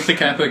think the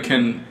Kappa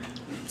can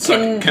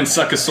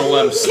suck a soul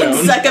out of Can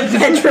stone? suck a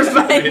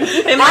petrified.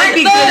 It might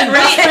be good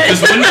respite.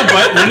 Does when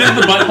did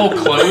the butthole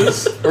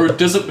close, or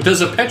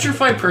does a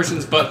petrified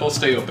person's butthole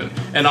stay open?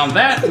 And on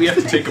that, we have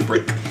to take a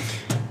break.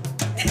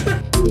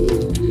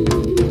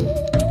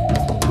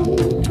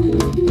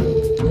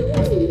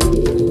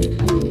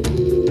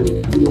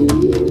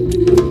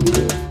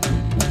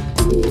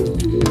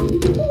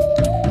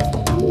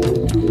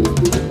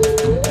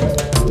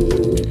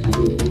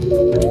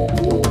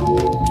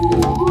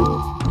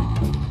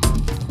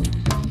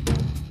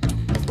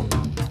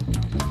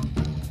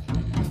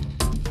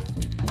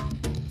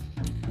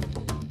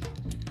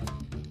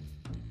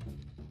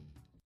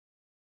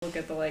 Look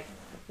at the way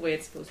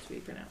it's supposed to be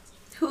pronounced.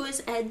 Who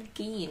is Ed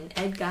Gein?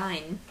 Ed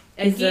Gein.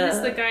 And Is, he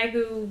is the guy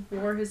who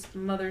wore his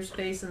mother's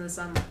face in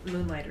the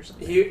moonlight or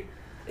something. He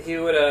He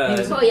would.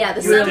 Oh yeah,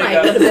 the he would dig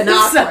sunlight would have been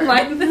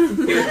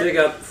awkward. He would dig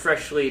up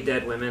freshly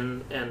dead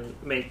women and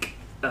make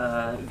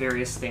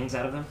various things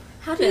out of them.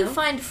 How do you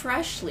find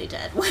freshly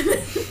dead women?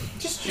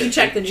 Just You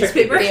check the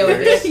newspaper.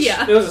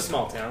 Yeah. It was a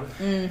small town.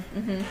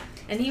 Mm-hmm.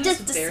 And he was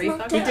Just a very small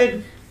fucking... He town.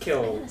 did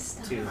kill gotta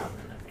stop. 2 women,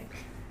 I think.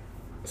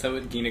 Is that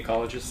what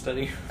gynecologists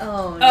study?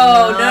 Oh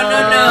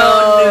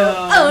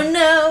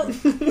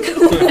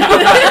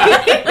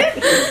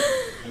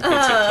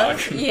On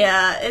TikTok.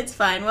 yeah, it's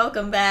fine.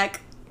 Welcome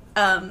back.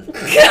 From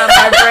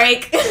our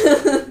break.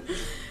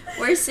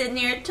 We're sitting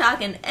here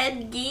talking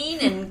Ed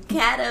Gein and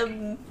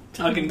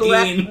Talking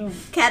Gein.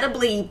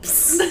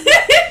 Catableeps.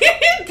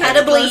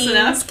 Close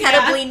enough.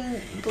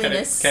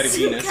 Catablenus.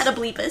 Catagenus.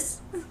 Catableepus.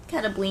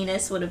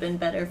 Catablenus would have been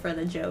better for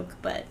the joke,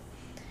 but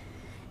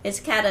it's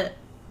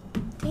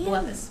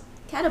Blepis.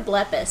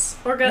 Catablepis.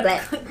 Or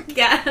Blep.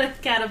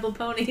 catable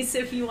ponies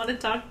if you want to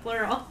talk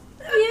plural.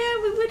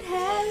 Yeah, we would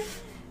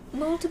have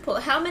multiple.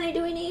 How many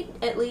do we need?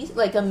 At least,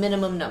 like, a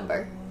minimum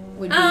number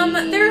would be...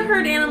 They're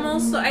herd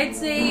animals, so I'd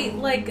say,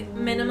 like,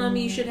 minimum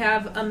you should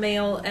have a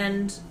male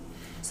and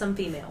some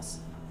females.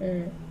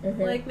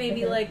 Like,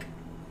 maybe, like,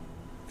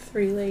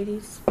 3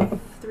 ladies.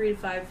 3 to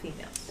 5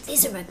 females.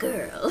 These are my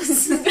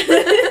girls.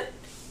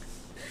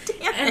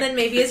 And then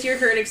maybe as your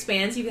herd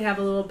expands, you could have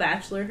a little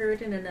bachelor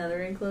herd in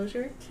another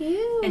enclosure.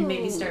 Cute. And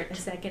maybe start a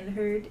second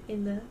herd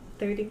in the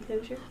third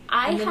enclosure.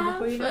 I And then have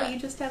before you know it, you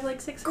just have, like,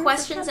 6 herds.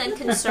 questions and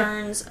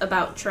concerns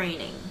about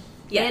training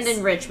and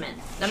enrichment.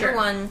 Number Sure.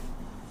 1,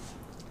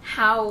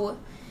 how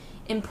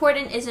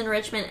important is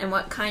enrichment and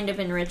what kind of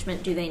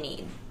enrichment do they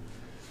need?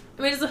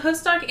 I mean, as a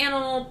hoofstock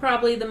animal,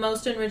 probably the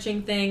most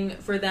enriching thing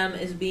for them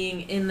is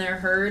being in their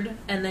herd,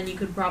 and then you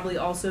could probably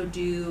also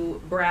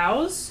do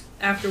browse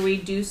after we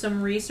do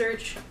some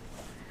research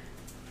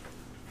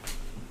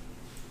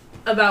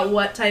about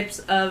what types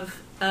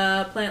of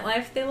plant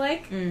life they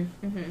like.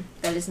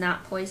 That is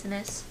not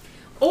poisonous.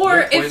 Or What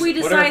are if we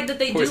what are decide that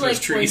they do poisonous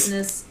like trees?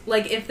 poisonous,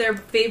 like if their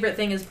favorite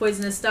thing is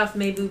poisonous stuff,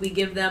 maybe we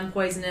give them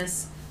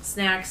poisonous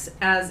snacks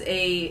as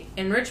a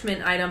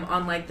enrichment item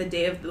on like the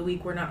day of the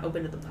week we're not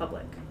open to the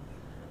public.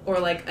 Or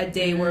like a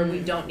day where we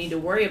don't need to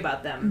worry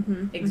about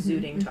them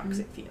exuding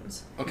toxic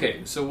fumes.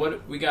 Okay, so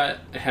what we got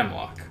a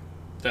hemlock.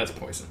 That's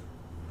poison.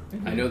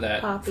 I know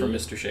that Poppy from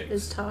Mr. Shakes.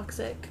 is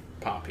toxic.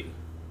 Poppy.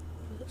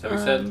 Is that what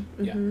we said?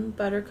 Yeah.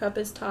 Buttercup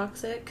is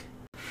toxic.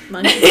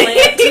 Monkey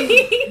plant.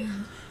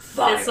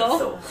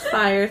 Thistle.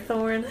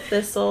 Firethorn.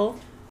 Thistle.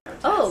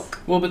 Oak.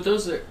 Well, but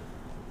those are...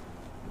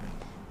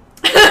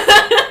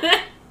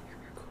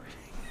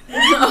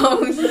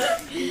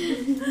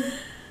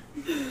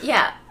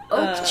 Yeah,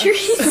 oak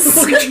trees.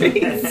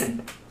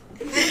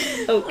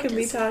 Oak can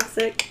be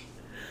toxic.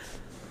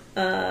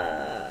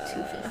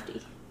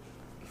 250.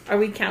 Are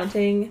we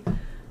counting?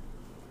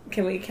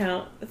 Can we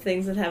count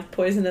things that have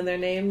poison in their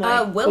name?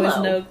 Like willow.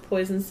 poison oak,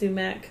 poison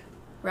sumac.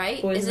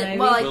 Right? Poison Is it ivy?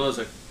 well? Like, Willows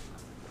are...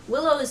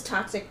 willow is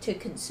toxic to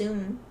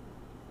consume.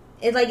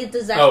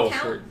 Does that Oh,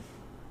 count? sure.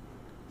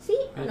 See,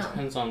 It no.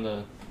 depends on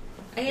the...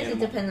 I guess animal.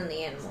 it depends on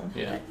the animal.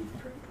 Yeah.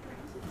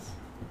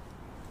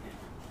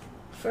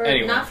 For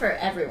Anyway. not for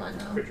everyone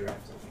though. For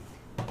giraffes, I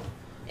think.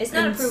 It's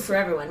not approved for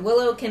everyone.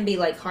 Willow can be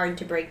like hard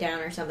to break down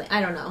or something.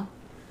 I don't know.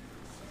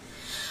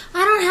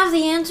 I don't have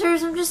the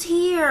answers. I'm just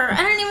here.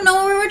 I don't even know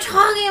what we were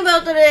talking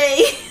about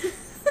today.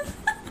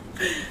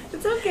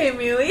 It's okay,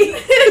 Mealy.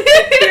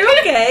 You're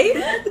okay.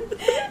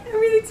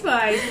 Everything's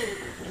fine.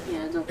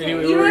 Yeah, it's okay.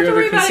 Anyway, You what don't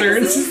were have to your worry other about it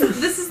 'cause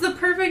concerns? this is the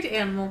perfect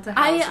animal to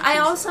have. I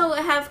also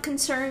have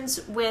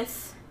concerns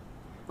with.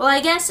 Well, I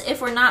guess if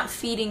we're not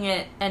feeding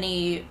it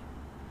any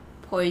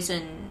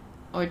poison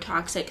or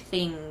toxic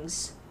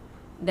things,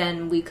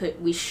 then we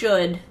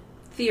should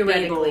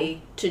theoretically, be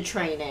able to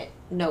train it,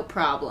 no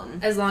problem.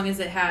 as long as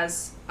it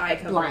has eye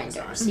coverings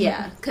Blinders, on.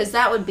 yeah, because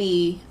that would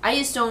be. I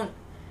just don't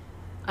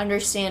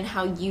understand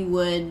how you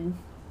would.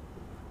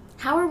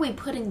 How are we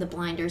putting the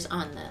blinders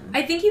on them?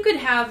 I think you could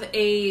have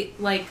a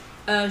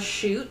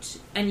chute,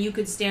 and you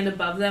could stand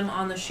above them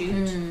on the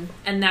chute,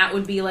 and that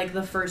would be like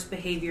the first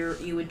behavior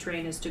you would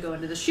train is to go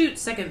into the chute.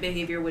 Second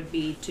behavior would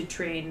be to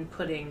train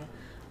putting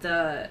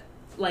the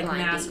Blinding.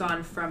 mask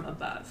on from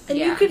above. And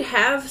you could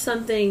have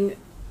something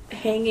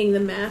hanging the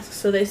mask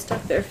so they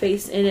stuck their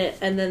face in it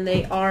and then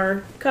they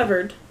are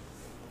covered.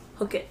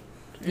 Hook it.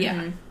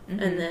 Yeah. And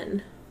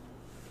then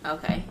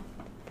Okay.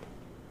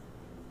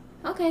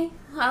 Okay.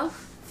 Well,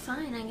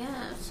 fine, I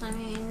guess. I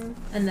mean,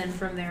 And then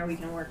from there we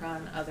can work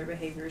on other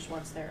behaviors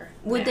once they're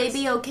would they masked.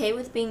 be okay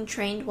with being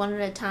trained one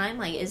at a time?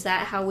 Like, is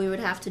that how we would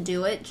have to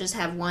do it? Just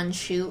have one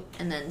shoot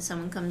and then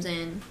someone comes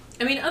in?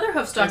 I mean, other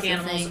That's hoofstock the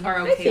animals thing. are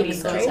I okay think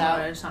being so. trained one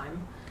at a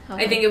time.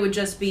 Okay. I think it would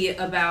just be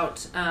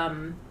about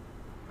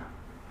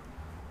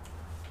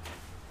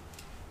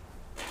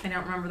I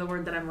don't remember the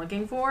word that I'm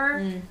looking for.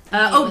 Mm. When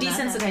that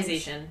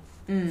Desensitization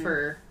Mm.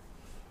 for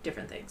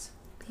different things.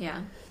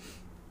 Yeah.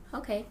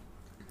 Okay.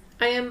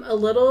 I am a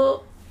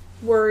little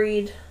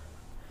worried.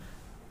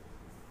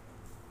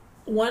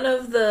 One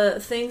of the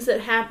things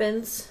that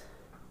happens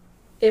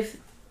if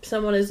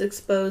someone is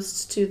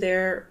exposed to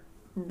their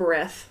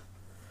breath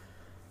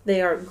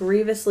they are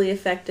grievously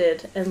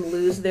affected and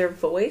lose their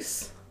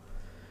voice.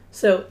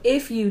 So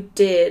if you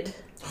did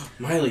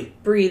Miley,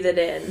 breathe it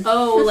in,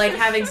 Oh, like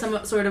having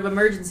some sort of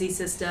emergency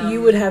system.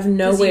 you would have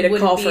no 'cause way you to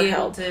wouldn't call be for able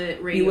help. to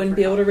radio You wouldn't for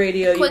be able to help.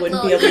 radio. Quick You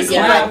wouldn't be little able to easy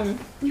yell. button.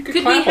 you could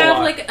Could clap we a have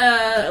lot. like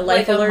A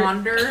life a alert?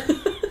 monitor?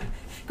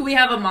 Could we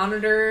have a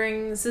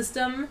monitoring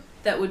system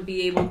that would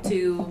be able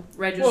to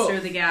register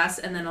the gas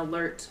and then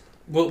alert?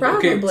 Well,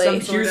 Probably. okay, Some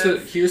here's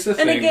the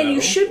thing, And again, you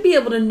though. should be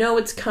able to know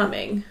it's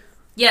coming.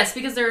 Yes,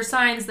 because there are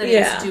signs that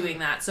Yeah. it's doing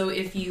that. So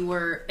if you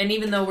were, and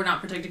even though we're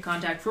not protected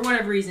contact, for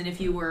whatever reason, if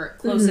you were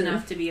close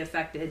enough to be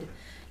affected,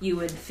 you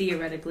would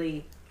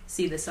theoretically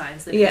see the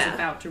signs that Yeah. it's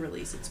about to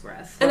release its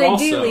breath. And But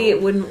also- ideally,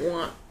 it wouldn't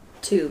want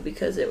to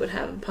because it would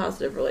have a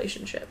positive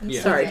relationship.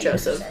 Yeah. Sorry, Yeah,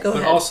 Joseph. you Go But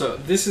ahead. also,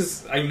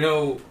 I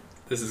know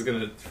this is going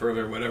to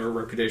further whatever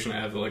reputation I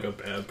have, like a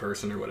bad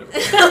person or whatever.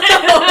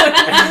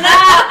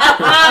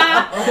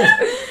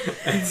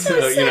 And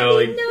so,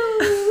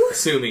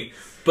 sue me.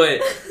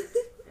 But,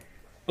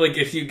 like,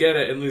 if you get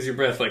it and lose your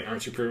breath, like,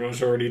 aren't you pretty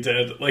much already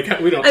dead? Like, I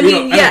don't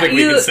think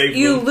we can save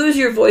you them. lose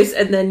your voice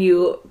and then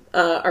you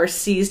are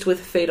seized with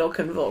fatal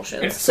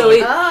convulsions. Yeah, so, so,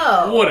 it,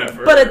 Oh.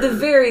 Whatever. but at the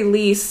very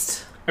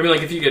least, I mean,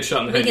 like, if you get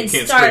shot in the We head, can you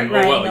can't start scream, oh,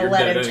 well, writing a you're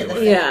letter dead to the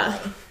anyway. Yeah.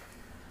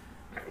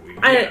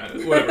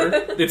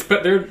 Whatever. It's,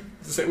 but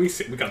we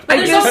got the I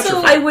There's just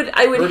also- I would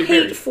Already hate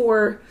buried.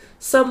 for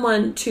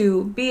someone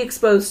to be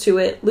exposed to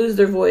it, lose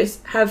their voice,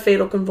 have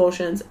fatal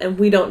convulsions, and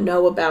we don't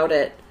know about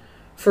it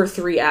for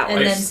 3 hours. And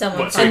then Like, someone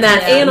what, finds And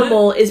that out.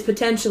 animal is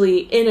potentially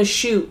in a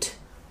chute,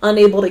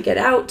 unable to get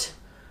out,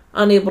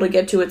 unable to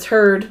get to its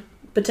herd,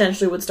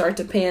 potentially would start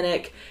to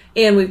panic,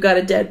 and we've got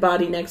a dead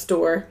body next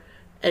door,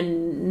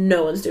 and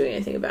no one's doing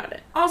anything about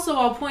it. Also,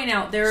 I'll point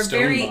out there are Stone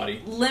very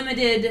body.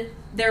 limited.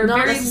 There are Not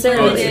very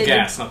necessarily. Oh, it's the limited.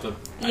 gas, not the...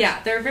 Yeah,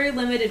 there are very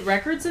limited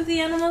records of the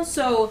animal,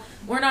 so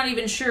we're not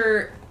even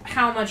sure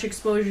how much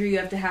exposure you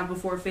have to have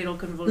before fatal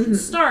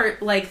convulsions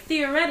start. Like,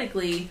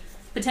 theoretically,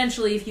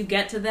 potentially, if you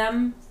get to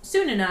them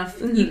soon enough,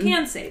 you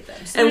can save them.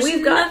 So And there's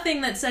we've got-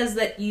 nothing that says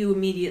that you're a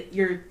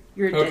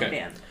Okay. dead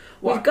man.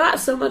 We've got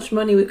so much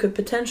money we could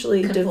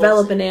potentially Convulse.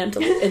 develop an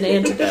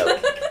antidote.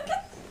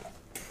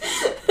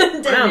 I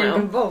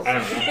don't know. I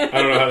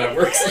don't know how that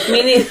works.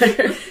 Me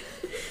neither.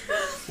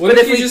 What But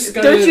if if you we just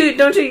gotta...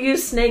 don't you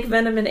use snake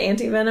venom and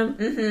anti-venom?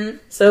 Mm-hmm.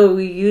 So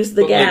we use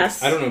the but, like,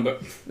 gas, I don't know,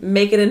 but...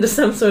 make it into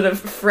some sort of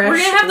fresh We're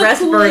gonna have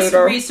the coolest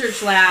respirator.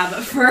 research lab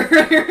for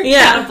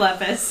Yeah.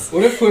 Cataplepus.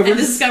 What if whoever... And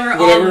discover all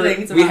the whatever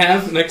things we about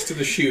have next to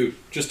the chute,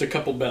 just a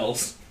couple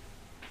bells.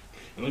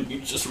 And then you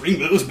just ring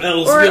those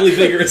bells Or- really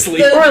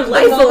vigorously. Or a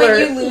life moment alert.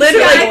 you lose Literally,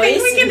 your I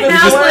think voice, we can you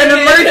have just-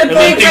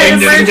 an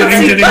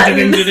emergency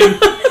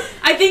button.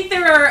 I think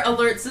there are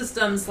alert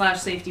systems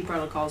 / safety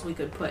protocols we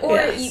could put. Or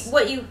Yes.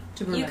 you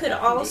to could prevent that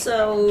from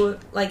also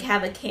like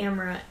have a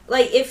camera.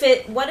 Like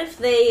what if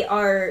they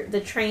are the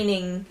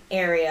training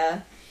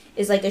area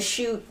is like a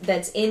chute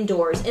that's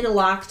indoors in a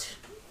locked,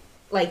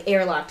 like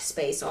airlocked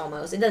space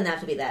almost. It doesn't have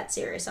to be that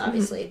serious,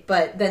 obviously.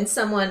 But then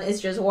someone is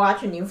just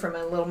watching you from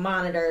a little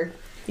monitor.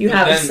 You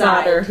have a Then-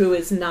 spotter who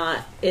is not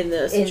in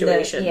the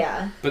situation.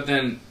 Yeah. But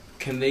then,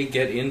 can they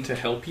get in to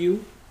help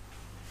you?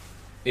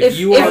 If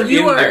you you are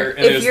in are- there,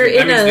 and if you're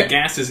that in means a- the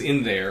gas is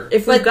in there.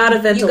 If we've But got a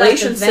you got the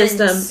ventilation vents.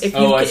 system, if you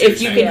Oh, I see what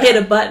if you you're can saying.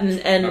 hit a button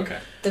and Okay,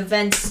 The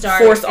vents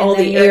start. Force and all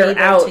then the you're air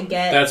able out. To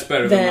get, that's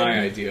better then- than my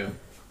idea,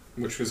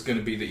 which was going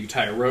to be that you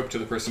tie a rope to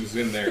the person who's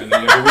in there, and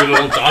then you have a weird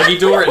little doggy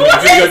door, and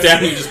as you go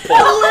down, you just pull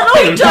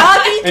little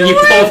doggy and you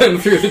door? pull them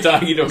through the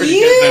doggy door to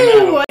get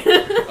them out.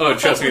 Oh,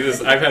 trust me,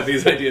 I've had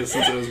these ideas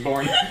since I was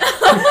born.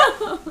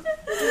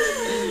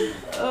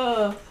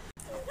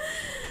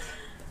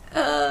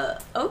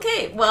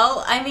 Okay,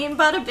 well, I mean,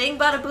 bada bing,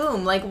 bada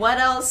boom. Like, what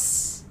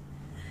else?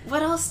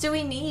 What else do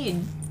we need?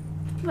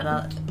 What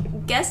else?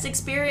 Guest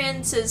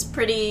experience is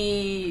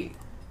pretty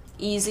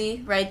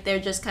easy, right? They're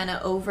just kind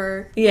of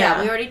over.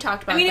 Yeah. we already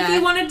talked about I mean, that. if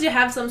you wanted to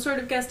have some sort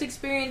of guest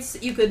experience,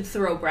 you could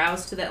throw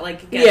browse to that.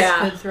 Like, guests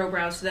Yeah. could throw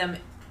browse to them.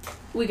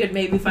 We could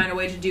maybe find a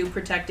way to do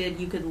protected.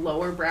 You could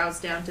lower browse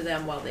down to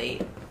them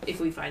if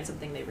we find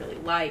something they really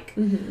like.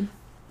 Mhm.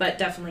 But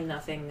definitely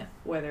nothing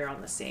where they're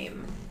on the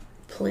same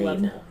plane.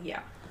 level. Yeah.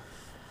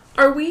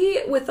 Are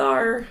we with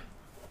our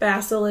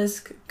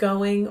basilisk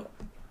going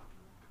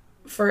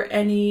for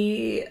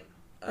any?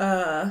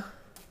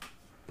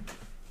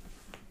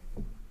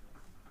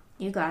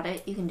 You got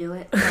it. You can do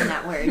it. Learn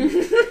that word.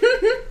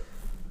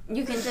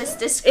 You can just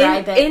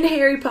describe it. In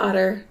Harry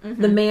Potter,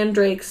 the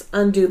mandrakes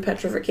undo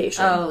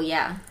petrification. Oh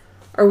yeah,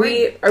 are we're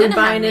we gonna have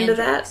buying into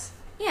that? mandrakes.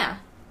 Yeah.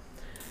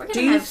 We're gonna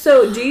Do you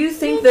have do you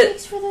think that?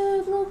 mandrakes for the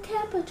little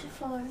capital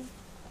farm.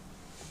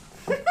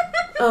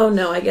 Oh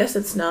no, I guess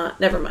it's not.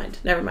 Never mind.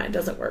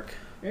 Doesn't work.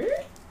 Do you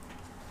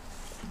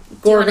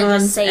want to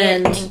Gorgons just say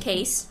and it in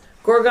case?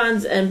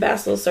 Gorgons and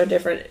basilisks are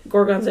different.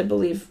 Gorgons, I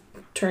believe,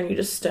 turn you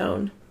to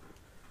stone,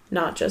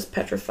 not just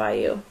petrify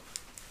you.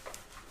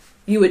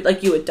 You would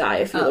die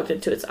if you Oh. looked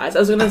into its eyes. I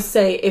was going to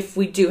say if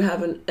we do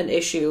have an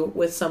issue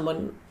with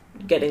someone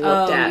getting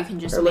looked Oh, at you can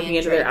just or looking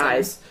into their mandrake them.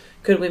 eyes,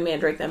 Could we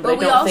mandrake them? But But I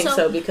we don't think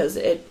also- so because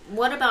it.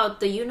 What about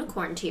the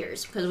unicorn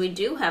tears? Because we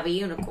do have a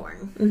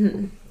unicorn.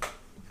 Mm-hmm.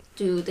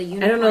 Do the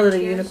unicorn I don't know that a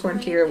tears unicorn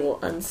do tear anything? will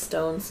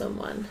unstone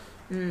someone.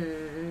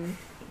 Hmm.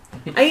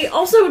 I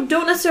also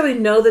don't necessarily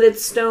know that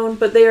it's stone,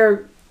 but they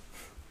are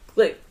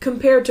like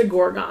compared to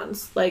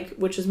gorgons, like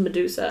which is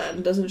Medusa,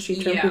 and doesn't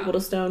she turn Yeah. people to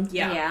stone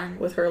Yeah.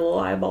 with her little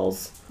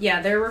eyeballs?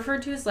 Yeah, they're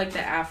referred to as like the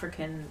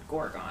African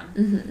Gorgon.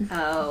 Mm-hmm.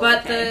 Oh,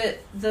 But okay.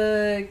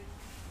 the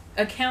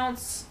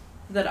accounts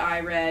that I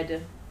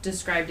read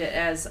described it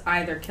as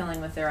either killing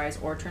with their eyes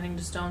or turning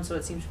to stone, so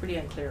it seems pretty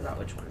unclear about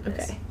which one it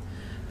is. Okay,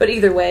 but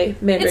either way,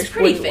 mandrakes It's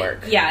pretty wouldn't fatal.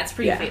 work. Yeah, it's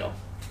pretty Yeah. fatal.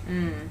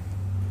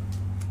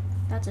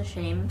 That's a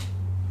shame.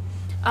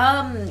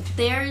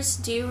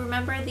 Do you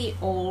remember the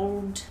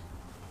old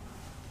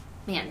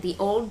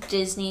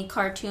Disney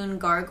cartoon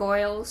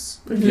Gargoyles?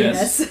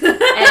 Yes.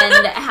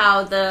 And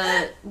how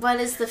what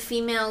is the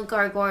female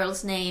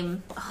gargoyle's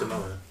name?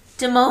 Demona.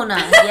 Demona,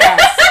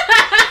 yes.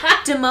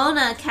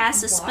 Demona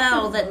casts a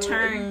spell that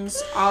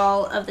turns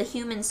all of the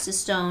humans to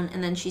stone,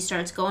 and then she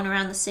starts going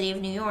around the city of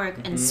New York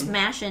and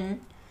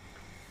smashing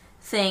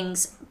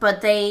things.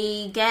 But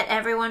they get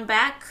everyone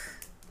back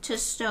to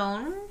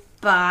stone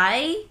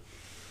by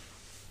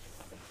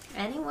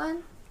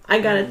anyone? I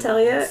gotta tell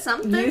you,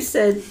 Something? you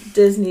said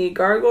Disney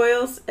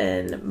gargoyles,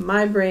 and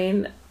my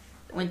brain,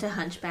 Went to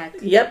Hunchback.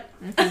 yep.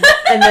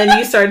 And then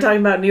you started talking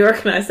about New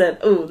York, and I said,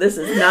 "Ooh, this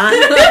is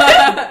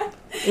not.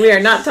 We are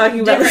not talking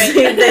about the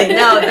same thing."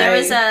 No,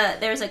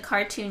 there was a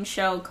cartoon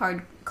show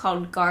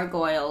called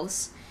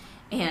Gargoyles,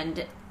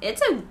 and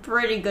it's a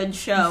pretty good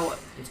show.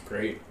 It's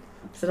great.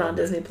 Is it on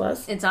Disney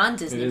Plus? It's on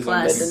Disney It is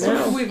on Plus. Disney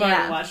Plus. We've Yeah.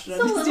 already watched it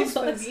on Disney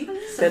Plus.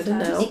 Good to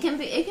know. It can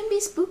be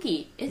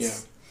spooky.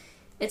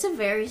 It's a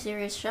very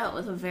serious show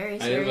with a very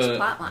I have serious a-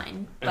 plot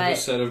line. I have a But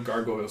set of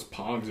gargoyles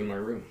pogs in my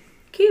room.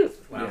 Cute.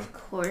 Wow. of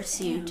course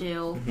you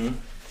do.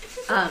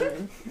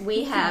 Mm-hmm.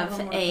 We have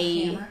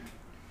a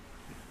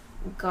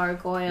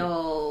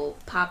gargoyle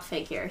pop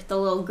figure, the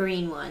little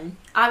green one.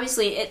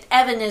 Obviously,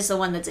 Evan is the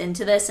one that's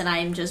into this, and I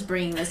am just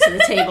bringing this to the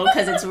table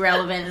because it's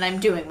relevant, and I'm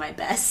doing my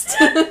best.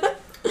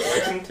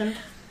 Lexington?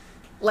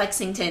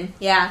 Lexington,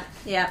 yeah.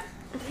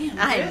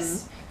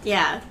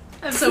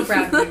 I'm so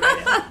proud of you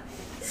right now.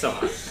 So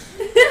hot.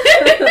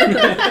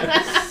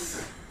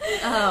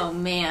 Oh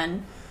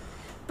man.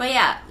 But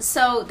yeah,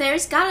 so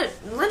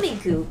let me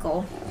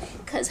Google,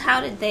 because how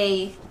did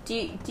they,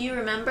 do you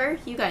remember?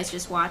 You guys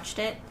just watched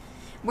it.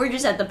 We're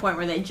just at the point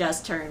where they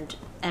just turned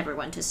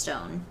everyone to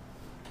stone.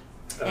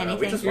 We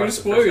Anything? just You're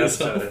watched the gonna first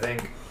spoil episode, yourself. I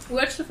think. We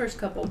watched the first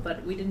couple,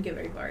 but we didn't get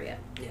very far yet.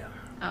 Yeah.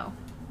 Oh.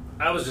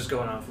 I was just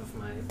going off of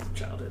my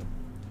childhood.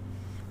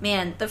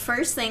 Man, the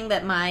first thing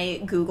that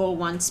my Google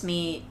wants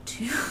me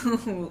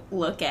to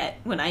look at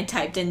when I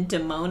typed in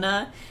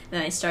Demona,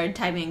 then I started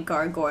typing in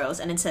gargoyles,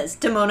 and it says,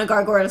 Demona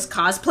Gargoyles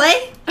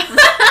cosplay?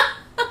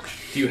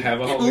 Do you have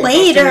a Halloween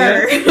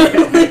Later!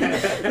 costume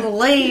yet?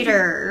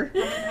 Later!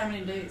 How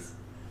many days?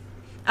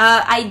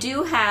 I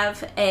do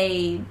have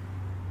a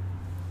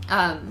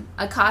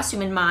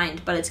costume in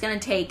mind, but it's going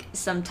to take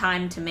some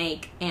time to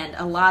make and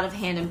a lot of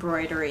hand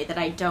embroidery that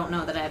I don't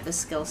know that I have the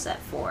skill set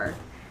for.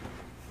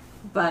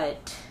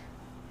 But,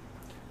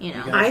 you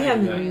know. You I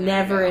have Yeah.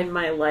 never in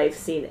my life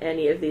seen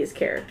any of these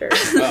characters.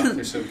 Oh,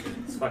 they're so good.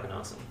 It's fucking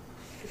awesome.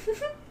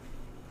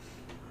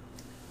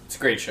 It's a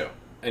great show.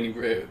 And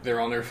they're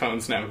on their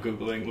phones now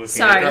Googling, looking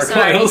Sorry. at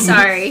gargoyles.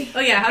 Oh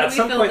yeah, how do At we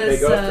some fill point,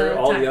 this? they go through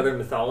all time? the other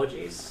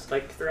mythologies,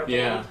 like throughout the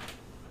Yeah. world.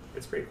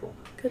 It's pretty cool.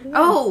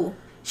 Oh,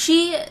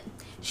 she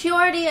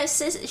already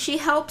assists. She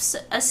helps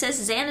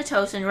assist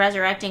Xanatos in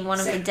resurrecting one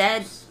of the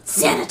dead.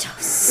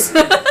 Xanatos,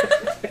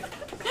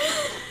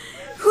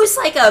 who's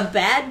like a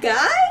bad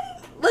guy.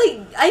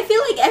 Like, I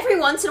feel like every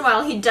once in a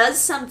while he does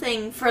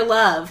something for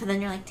love, and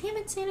then you're like, damn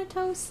it,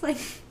 Xanatos. Like,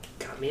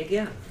 Got me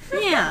again.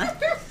 yeah,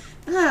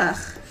 ugh,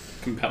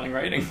 Compelling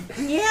writing.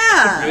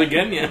 yeah, Really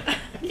getting you.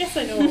 I guess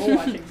I know what we're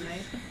watching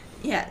tonight.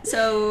 yeah.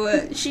 So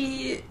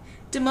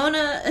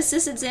Demona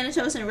assisted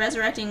Xanatos in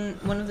resurrecting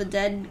one of the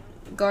dead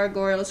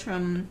gargoyles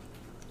from.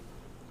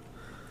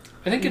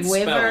 I think it's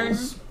Wyvern,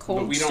 spells, but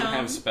Cold we don't Stone.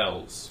 have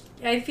spells.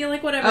 I feel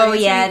like whatever Oh,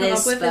 you yeah, come it up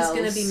is with is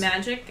going to spells. be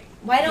magic.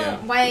 Why Yeah.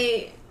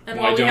 why? And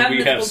Why while we don't have we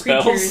have mythical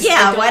spells? creatures, Yeah,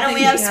 I don't why don't think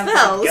we have like,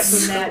 spells? Get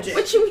some magic.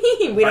 What you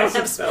mean? We Buy don't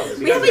some have spells.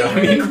 We You have guys a got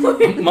it.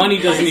 unicorn. Money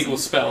doesn't equal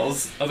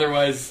spells.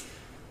 Otherwise,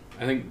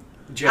 I think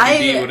Jeffy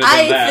D would have done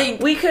I that.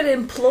 think We could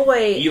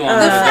employ Elon the would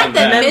have fact done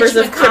that members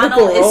Mitch of Critical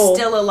McConnell Role. is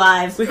still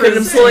alive. We could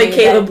proves employ to me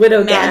Caleb that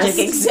Widogast magic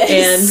exists.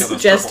 and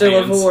those Jester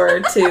purple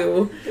hands. Lavore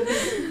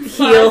to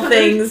heal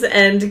things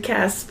and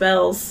cast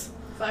spells.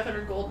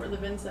 500 gold worth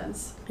of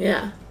incense.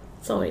 Yeah,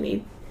 that's all we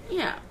need.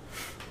 Yeah,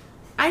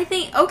 I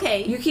think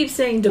okay. You keep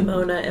saying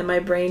Demona, and my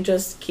brain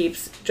just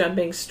keeps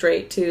jumping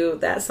straight to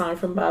that song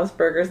from Bob's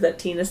Burgers that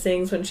Tina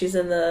sings when she's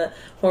in the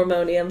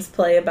Hormoniums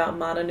play about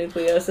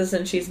mononucleosis,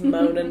 and she's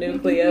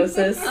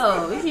mononucleosis.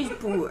 Oh, she's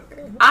poor.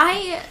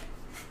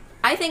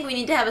 I think we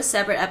need to have a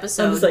separate I'm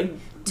episode just like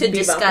to bebopping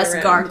discuss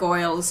around.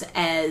 gargoyles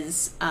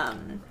as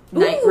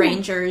night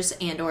rangers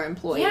and or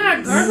employees.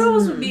 Yeah,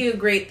 gargoyles would be a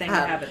great thing to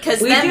have. Because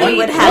then we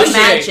would have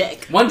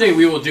magic. One day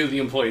we will do the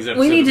employees episode.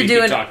 We need to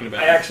do keep talking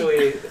about. I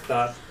actually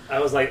thought I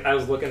was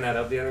looking that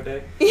up the other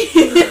day.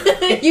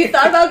 You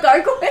thought about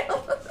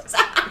gargoyles?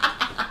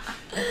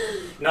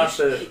 Not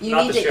the You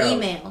not need the to show.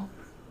 email.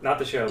 Not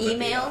the show. but the,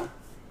 Email,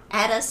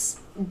 add us,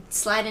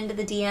 slide into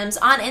the DMs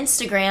on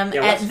Instagram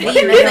Yeah, at what's The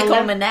your Mythical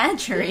email?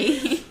 Menagerie.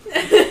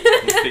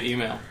 What's the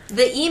email?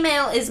 The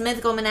email is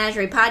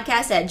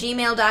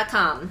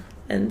mythicalmenageriePodcast@gmail.com.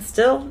 And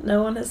still,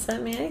 no one has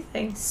sent me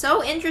anything.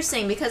 So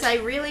interesting because I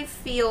really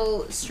feel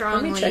Let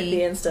strongly. me check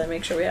the Insta and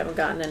make sure we haven't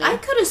gotten any. I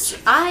could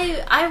have.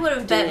 I would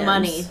have bet DMs.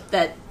 money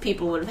that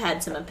people would have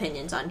had some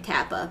opinions on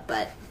Kappa,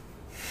 but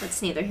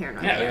that's neither here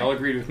nor Yeah, they there. all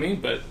agreed with me,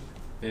 but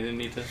they didn't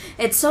need to.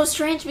 It's so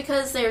strange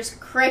because there's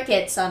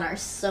crickets on our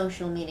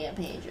social media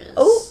pages.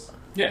 Oh.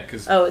 Yeah,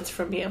 because Oh, it's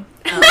from you.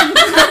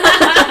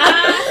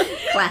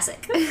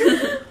 Classic.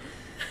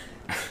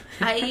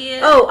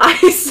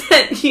 I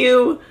sent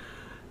you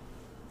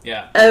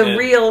yeah, a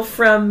reel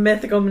from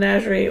Mythical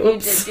Menagerie. You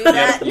Oops. did do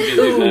that. you did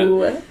do that.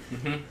 Ooh,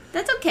 Mm-hmm.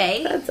 That's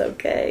okay. that's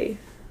okay.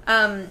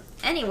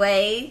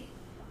 Anyway,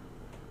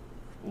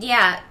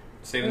 yeah.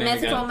 Say the name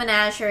Mythical again.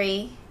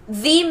 Menagerie.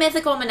 The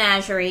Mythical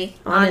Menagerie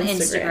On on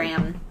Instagram.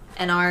 Instagram.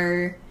 And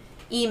our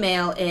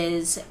email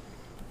is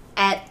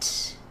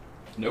at...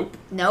 Nope.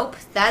 Nope,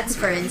 that's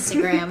for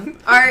Instagram.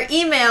 Our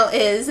email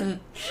is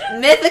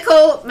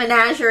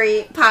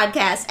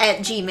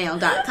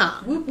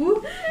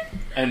mythicalmenageriePodcast@gmail.com.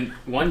 And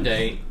one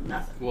day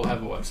we'll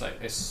have a website.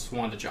 I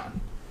swan to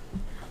John.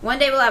 One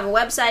day we'll have a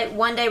website.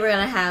 One day we're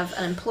going to have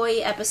an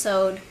employee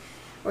episode.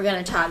 We're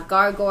going to talk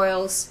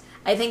gargoyles.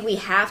 I think we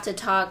have to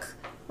talk...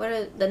 What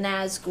are the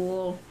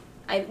Nazgul?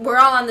 We're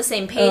all on the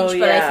same page,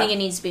 but I think it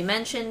needs to be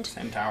mentioned.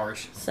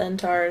 Centaurs.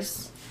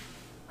 Centaurs.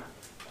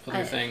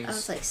 Other things. I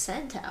was like,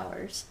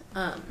 centaurs.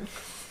 Well,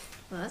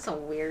 that's a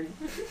weird...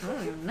 I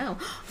don't even know.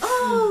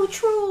 Oh,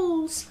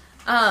 trolls!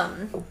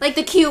 Like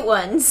the cute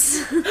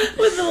ones.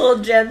 With the little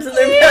gems in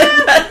their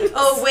belly buttons.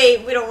 Oh,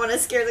 wait, we don't want to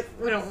scare the...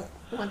 We don't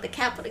want the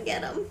Kappa to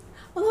get them.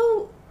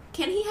 Although,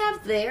 can he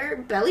have their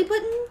belly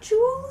button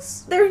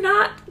jewels? They're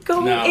not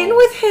going No. in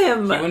with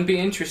him. He wouldn't be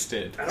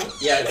interested.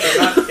 Yeah,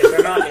 if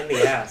they're not in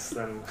the ass,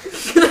 then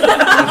What's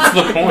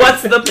the point?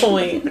 What's the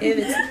point? If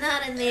it's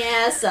not in the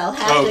ass, I'll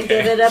have to Okay.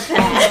 give it a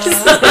pass.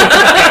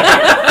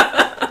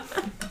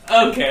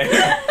 Okay.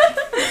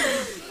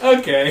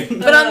 Okay.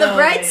 But on the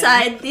bright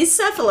side, these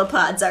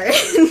cephalopods are in.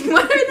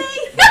 What are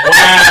they?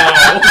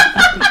 Wow.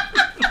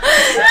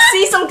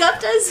 Cecil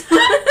Guptas?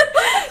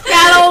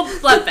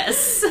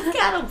 CatablePlepus.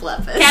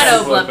 CatablePlepus.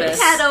 CatablePlepus.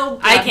 Catobleplus.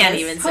 I can't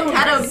even say it.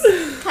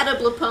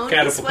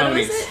 CatablePonies. What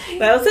was it?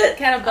 That was it.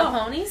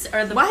 Cataponies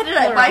or the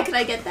Why could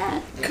I get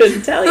that?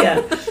 Couldn't tell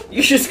ya.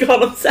 You just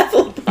called them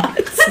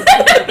cephalopods.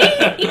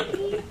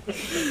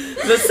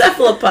 The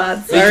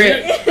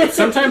cephalopods.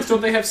 Sometimes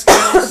don't they have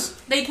scales?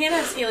 They can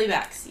have scaly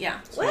backs, yeah.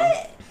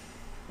 What?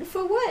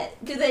 For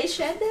what? Do they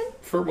shed them?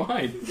 For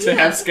why? To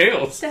have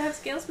scales. To have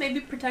scales, maybe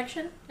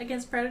protection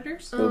against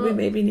predators. Would we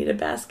maybe need a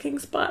basking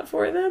spot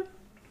for them?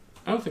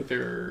 I don't think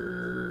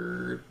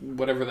they're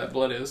whatever that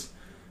blood is.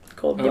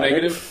 Cold O blooded.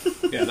 negative?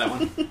 Yeah, that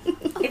one.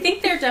 I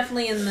think they're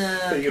definitely in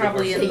the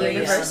probably in The the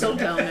universal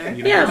donor.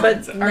 Yeah,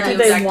 but Or do No,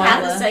 they have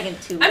want? the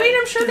second two. I mean,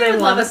 I'm sure Do they they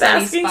would want love a a sunny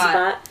basking spot.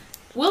 spot?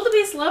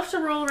 Wildebeest love to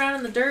roll around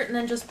in the dirt and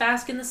then just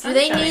bask in the do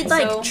sunshine. they need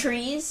like so-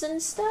 trees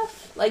and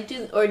stuff?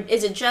 Or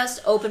is it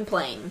just open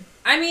plain?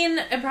 I mean,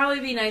 it'd probably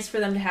be nice for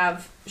them to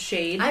have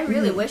shade. I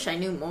really wish I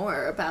knew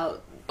more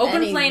about Open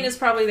any plain is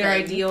probably their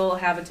thing. ideal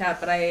habitat,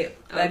 but I'm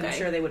Okay.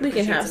 sure they would We can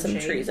appreciate have some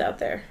shade. trees out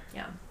there,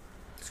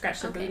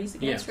 Scratch their Okay. booties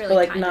again. Yeah. That's really but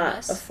like kind not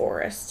of a us.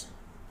 forest.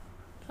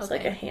 It's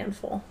like Okay. a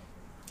handful.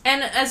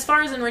 And as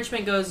far as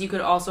enrichment goes, you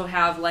could also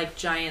have like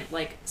giant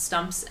like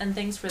stumps and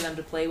things for them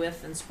to play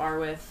with and spar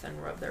with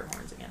and rub their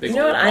horns against. Big You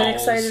know what I'm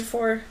balls. excited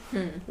for?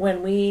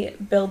 When we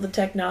build the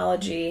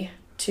technology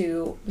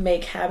to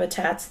make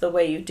habitats the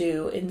way you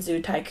do in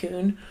Zoo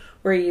Tycoon,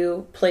 where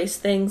you place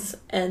things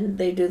and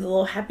they do the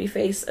little happy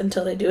face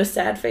until they do a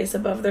sad face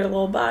above their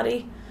little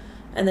body,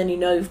 and then you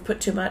know you've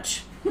put too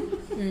much.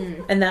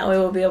 And that way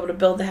we'll be able to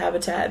build the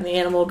habitat and the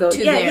animal will go, To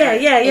yeah,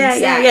 their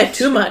exact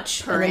too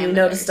much. And then you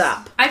know to parameters.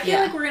 stop. I feel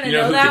Yeah. like we're gonna You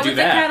know know who that could do with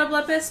that? the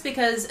CatablePlepus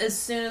because as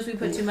soon as we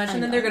put too much in, I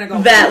then they're gonna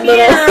go That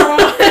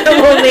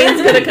little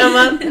name's gonna come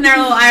up. and their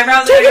little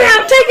eyebrows. Take are it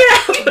gonna- out, take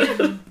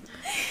it out.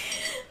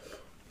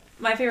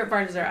 My favorite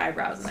part is their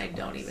eyebrows, and I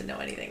don't even know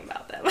anything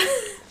about them.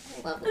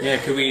 Lovely. Yeah,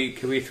 could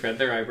we thread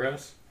their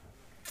eyebrows?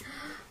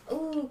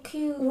 Ooh,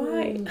 cute.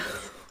 Why?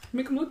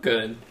 Make them look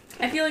good.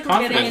 I feel like we're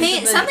Confidence. getting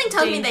into the Something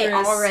tells me they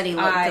dangerous already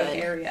look eye good.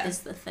 area Is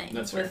the thing.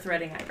 That's with right.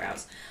 threading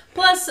eyebrows.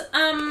 Plus,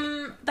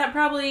 that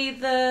probably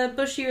the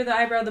bushier the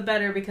eyebrow, the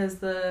better, because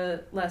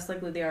the less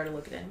likely they are to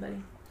look at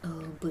anybody.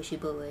 Oh, bushy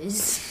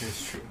boys.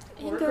 That's true.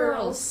 And Or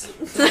girls.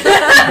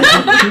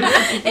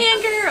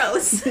 And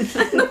girls.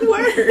 The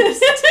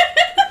worst.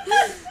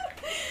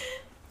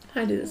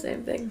 I do the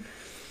same thing.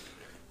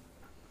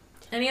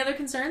 Any other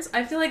concerns?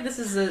 I feel like this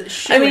is a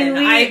shoo-in.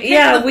 I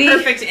picked the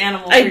perfect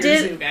animal for your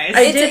zoo, guys.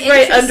 I did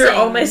write under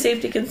all my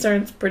safety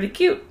concerns. Pretty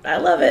cute. I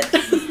love it.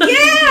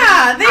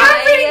 Yeah, they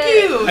are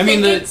pretty cute. I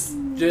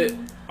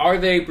mean, are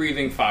they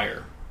breathing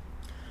fire?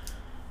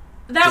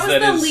 That was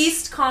the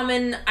least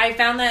common. I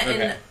found that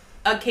in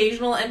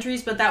occasional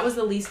entries, but that was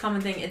the least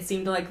common thing. It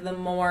seemed like the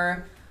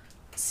more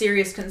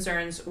serious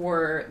concerns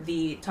were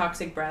the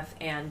toxic breath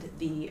and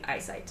the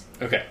eyesight.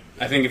 Okay,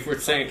 I think if we're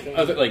saying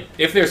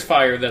if there's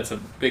fire, that's a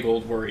big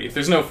old worry. If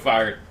there's no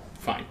fire,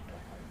 fine.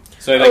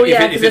 So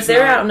if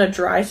they're out in a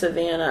dry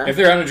savanna,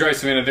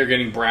 they're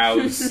getting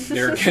browse,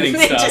 they're getting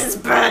they stuff.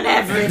 just burn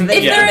everything.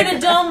 If they're in a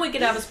dome, we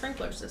could have a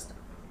sprinkler system.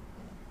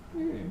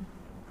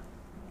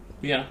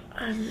 Yeah,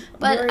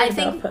 but I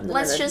think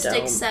let's just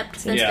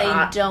accept that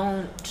they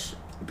don't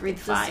breathe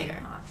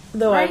fire.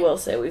 Though I will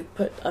say we've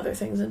put other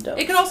things in domes.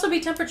 It could also be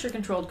temperature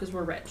controlled because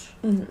we're rich.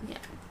 Mm-hmm. Yeah.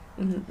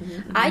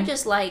 I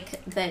just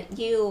like that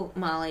you,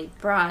 Molly,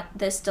 brought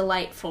this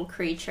delightful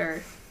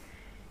creature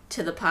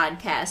to the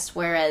podcast,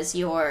 whereas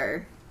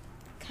your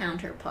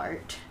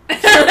counterpart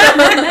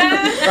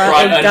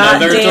brought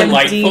another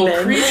delightful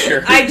demon.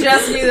 creature. I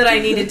just knew that I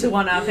needed to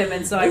one-up him,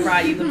 and so I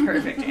brought you the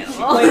perfect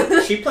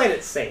animal. She played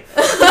it safe.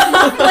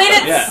 Played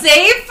it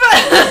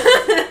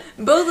safe?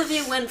 Both of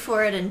you went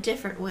for it in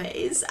different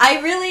ways. I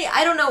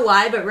don't know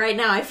why, but right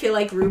now I feel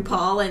like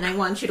RuPaul, and I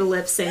want you to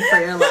lip sync for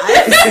your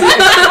lives.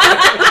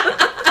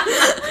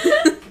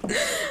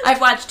 I've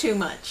watched too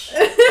much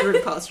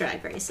RuPaul's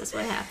Drag Race. Is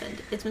what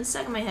happened. It's been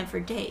stuck in my head for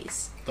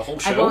days. The whole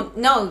show?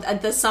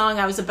 The song,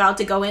 I was about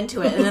to go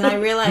into it, and then I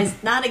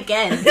realized, not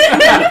again.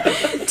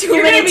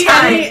 Too many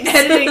times.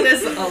 Editing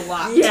this a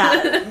lot.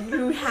 Yeah.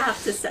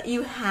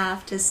 You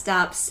have to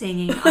stop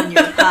singing on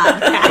your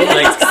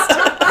podcast.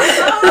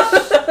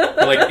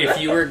 Like, if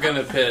you were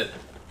gonna pit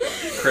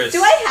Chris...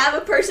 Do I have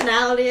a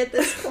personality at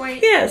this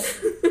point? Yes.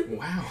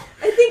 Wow.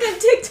 I think I'm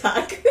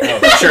TikTok. Oh,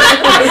 sure.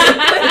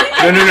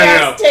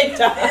 No.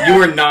 TikTok. You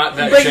were not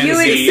that But Gen you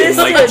Z and,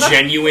 existed.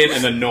 genuine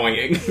and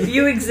annoying.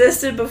 You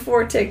existed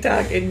before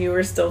TikTok, and you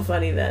were still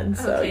funny then,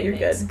 so Okay, you're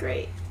thanks. good.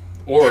 Great.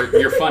 Or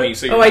you're funny,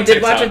 so you're I not did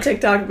TikTok. watch a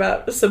TikTok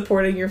about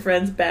supporting your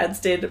friend's bad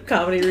stand-up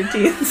comedy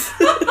routines,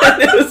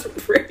 and it was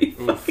pretty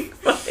fucking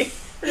funny.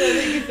 What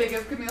did you think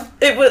of, Camille?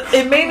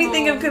 It made me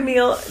think of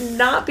Camille,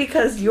 not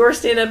because your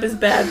stand-up is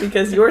bad,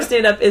 because your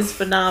stand-up is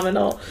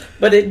phenomenal,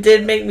 but it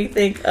did make me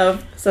think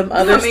of some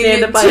other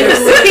stand-up I have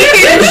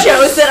seen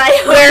shows that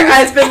I where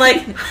I've been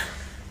like,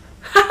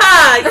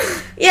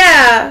 haha,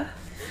 yeah.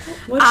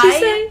 What'd she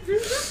say?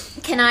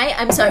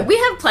 I'm sorry, we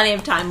have plenty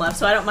of time left,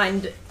 so I don't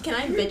mind. Can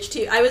I bitch to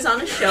you? I was on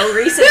a show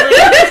recently.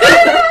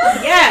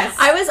 Yes.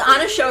 I was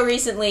on a show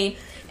recently,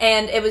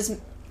 and it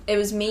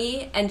was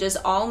me and just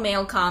all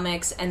male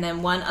comics and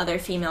then one other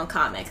female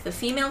comic. The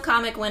female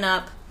comic went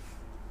up,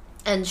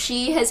 and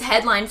she has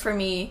headlined for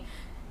me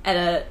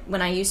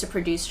when I used to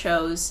produce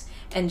shows,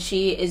 and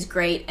she is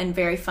great and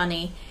very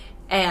funny.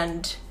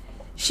 And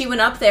she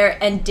went up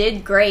there and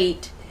did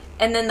great,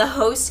 and then the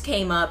host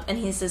came up, and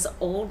he's this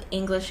old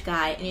English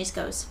guy, and he just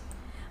goes,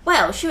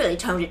 "Well, she really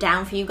toned it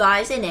down for you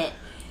guys, isn't it?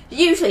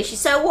 Usually she's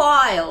so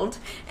wild."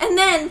 And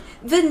then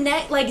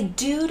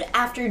dude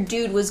after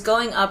dude was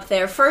going up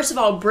there, first of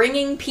all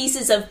bringing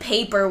pieces of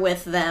paper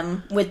with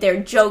them with their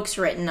jokes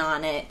written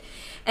on it,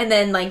 and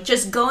then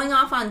just going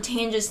off on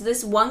tangents.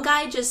 This one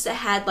guy just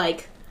had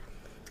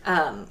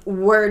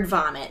word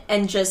vomit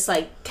and just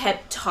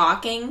kept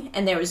talking,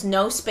 and there was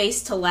no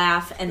space to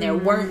laugh, and there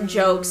weren't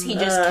jokes. He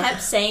just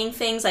kept saying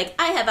things like,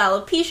 "I have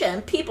alopecia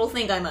and people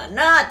think I'm a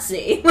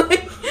Nazi."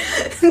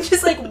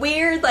 Just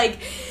weird,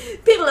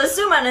 people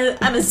assume I'm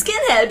a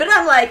skinhead, but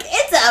I'm like,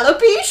 it's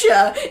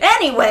alopecia.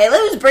 Anyway,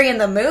 who's bringing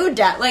the mood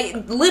down?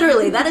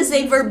 Literally, that is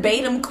a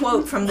verbatim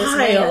quote from this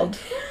man.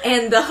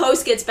 And the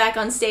host gets back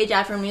on stage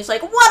after him, and he's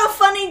like, what a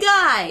funny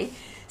guy.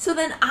 So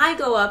then I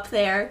go up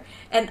there,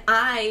 and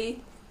I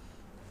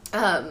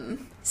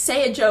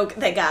say a joke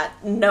that got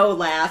no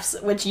laughs,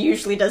 which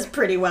usually does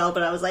pretty well,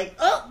 but I was like,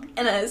 oh,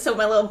 and so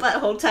my little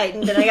butthole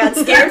tightened, and I got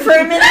scared for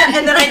a minute,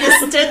 and then I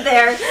just stood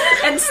there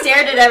and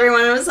stared at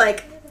everyone, and I was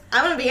like,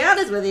 I'm going to be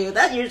honest with you,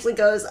 that usually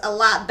goes a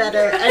lot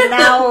better, and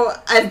now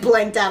I've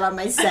blanked out on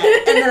my set.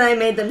 And then I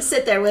made them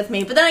sit there with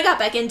me, but then I got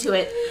back into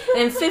it,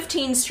 and in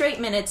 15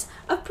 straight minutes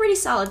of pretty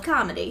solid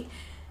comedy.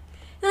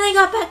 Then I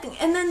got back,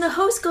 and then the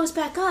host goes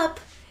back up,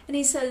 and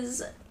he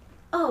says,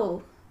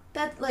 oh,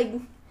 that,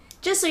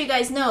 just so you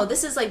guys know,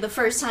 this is, the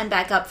first time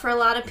back up for a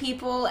lot of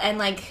people,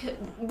 and,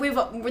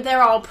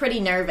 they're all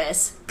pretty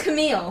nervous.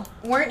 Camille,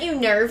 weren't you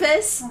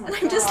nervous? And I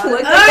just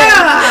looked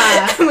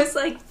at him, and was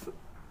like,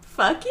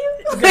 fuck you?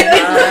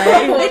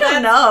 I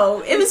don't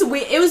know. It was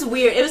weird. It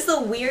was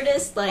the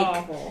weirdest,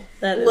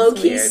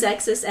 low-key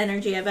sexist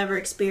energy I've ever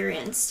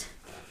experienced.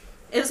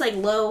 It was,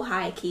 low,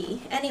 high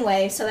key.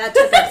 Anyway, so that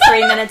took up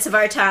 3 minutes of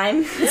our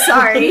time.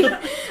 Sorry.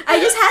 I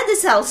just had to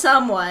tell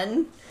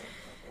someone.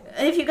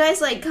 If you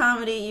guys like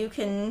comedy, you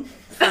can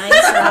find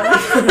some.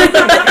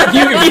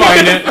 You can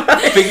find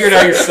it. Figure it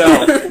out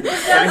yourself.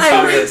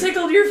 I really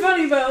tickled your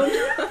funny bone.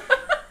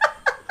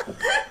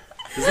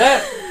 Is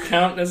that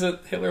count as a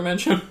Hitler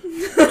mention? Are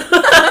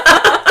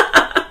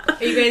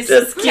you guys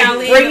Just keep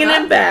bringing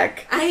it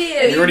back. We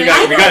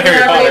got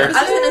Harry Potter.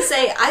 I was gonna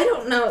say, I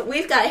don't know.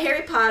 We've got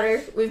Harry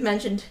Potter. We've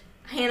mentioned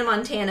Hannah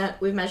Montana.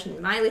 We've mentioned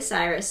Miley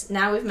Cyrus.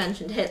 Now we've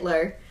mentioned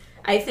Hitler.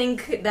 I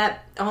think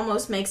that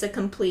almost makes a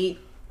complete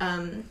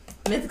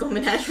Mythical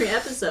Menagerie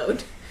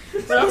episode.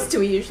 What else do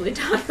we usually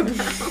talk about?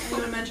 Are you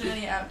going to mention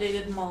any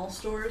outdated mall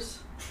stores?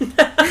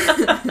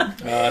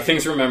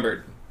 Things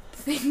remembered.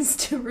 Things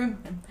to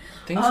remember.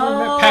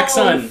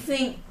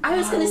 PacSun. I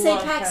was gonna say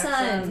love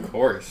PacSun. Of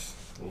course.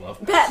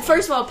 Love PacSun.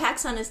 First of all,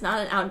 PacSun is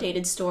not an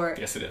outdated store.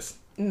 Yes, it is.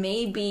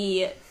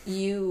 Maybe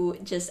you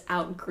just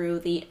outgrew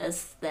the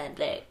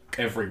aesthetic.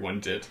 Everyone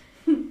did.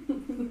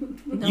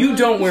 You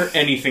don't wear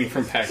anything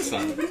from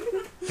PacSun.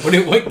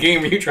 What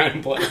game are you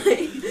trying to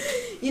play?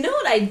 You know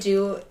what I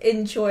do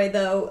enjoy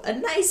though? A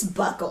nice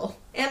buckle.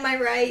 Am I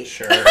right?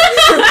 Sure.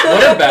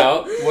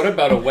 What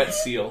about a wet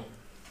seal?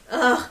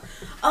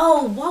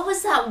 What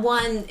was that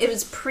one? It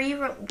was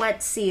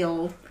pre-Wet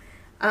Seal.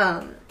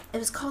 It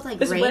was called like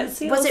Wet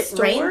Seal was it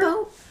store?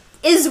 Rainbow?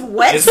 Is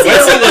Wet Is Seal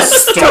Wet Seal a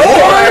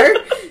a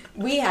store?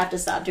 We have to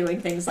stop doing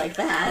things like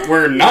that.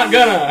 We're not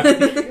gonna.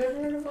 Have you ever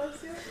heard of Wet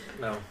Seal?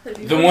 No.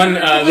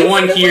 The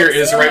one here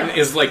is right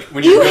is like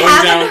when You you're going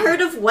haven't down.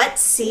 heard of Wet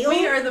Seal?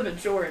 We are the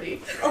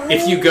majority.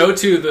 If you go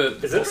to the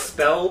Is it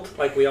spelled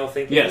like we all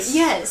think? Yes.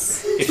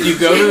 Yes. If you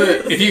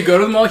go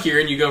to the mall here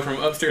and you go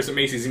from upstairs at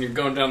Macy's and you're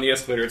going down the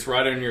escalator, it's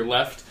right on your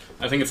left.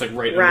 I think it's like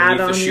right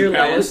underneath the Shoe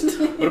Palace.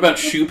 What about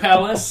Shoe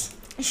Palace?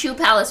 Shoe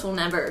Palace will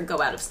never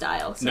go out of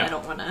style, so No. I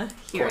don't want to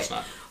Of hear course it.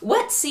 not.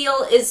 Wet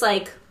Seal is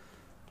like,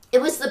 it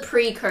was the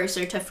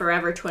precursor to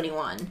Forever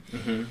 21.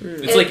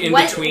 It's like in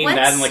Wet between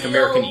that and like Seal-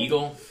 American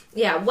Eagle.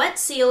 Yeah, Wet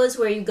Seal is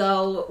where you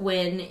go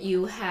when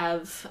you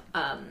have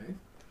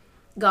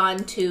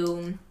gone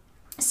to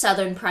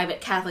Southern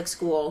private Catholic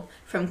school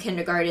from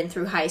kindergarten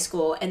through high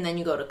school, and then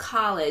you go to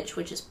college,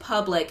 which is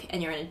public,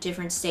 and you're in a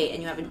different state,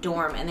 and you have a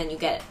dorm, and then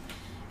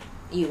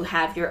you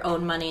have your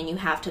own money, and you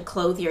have to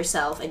clothe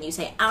yourself, and you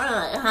say, I'm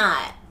really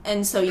hot.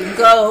 And so you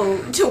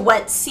go to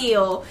Wet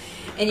Seal,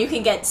 and you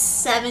can get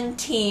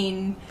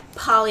 17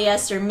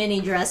 polyester mini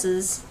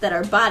dresses that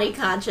are body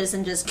conscious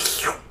and just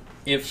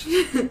If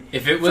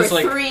it was for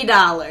like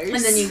 $3.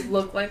 And then you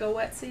look like a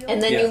wet seal.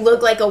 And then Yeah. you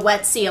look like a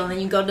wet seal, and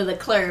then you go to the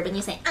club and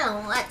you say,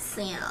 "Oh, wet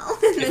seal."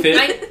 if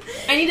it,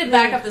 I need to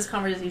back up this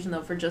conversation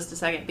though for just a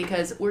second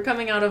because we're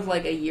coming out of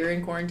like a year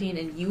in quarantine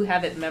and you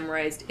have it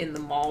memorized in the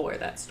mall where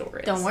that store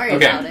is. Don't worry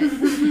Okay. about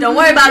it. Don't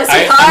worry about it,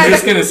 I'm sweetheart.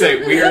 just gonna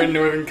say we are in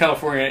Northern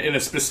California in a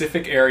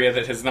specific area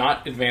that has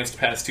not advanced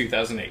past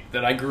 2008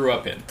 that I grew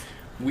up in.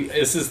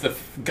 This is the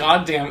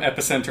goddamn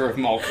epicenter of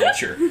mall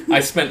culture. I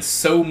spent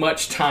so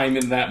much time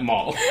in that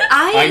mall.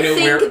 I know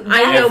think where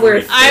I know where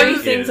everything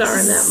three things is. are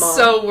in that mall.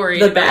 So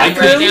worried. The about it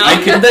bathroom,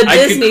 right now. the I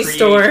could Disney create-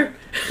 store.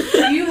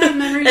 Do you have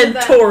memories And of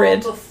that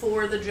Torrid. mall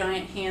before the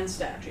giant hand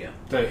statue?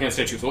 The hand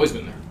statue's always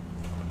been there.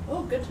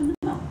 Oh, good to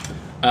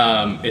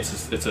know.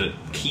 It's a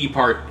key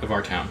part of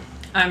our town.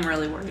 I'm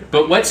really worried.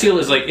 But Wet Seal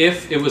is like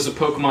if it was a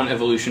Pokemon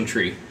evolution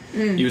tree.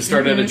 You would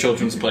start at a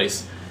children's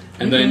place,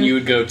 and then you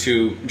would go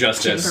to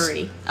Justice.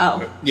 Chimbury.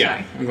 Oh, Yeah,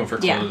 sorry. I'm going for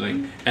Yeah.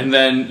 clothing. And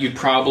then you'd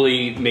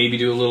probably maybe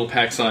do a little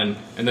PacSun,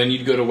 and then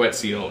you'd go to Wet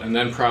Seal, and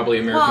then probably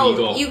American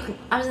Eagle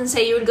I was gonna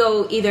say you would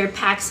go either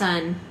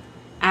PacSun,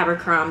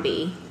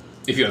 Abercrombie.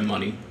 if you had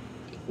money.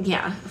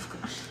 Yeah, of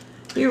course.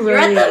 You You're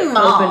at really the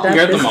mall. opened up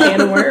You're at the this mall.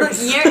 can of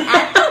worms. You're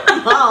at the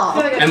I feel mall.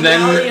 like And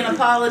then- an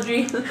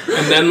apology.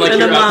 And then like An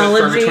you're out at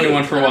Forever homology.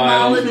 21 for a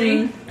while,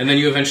 Apology. and then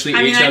you eventually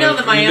I mean, age I out know of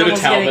that my you go to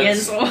animal's getting in,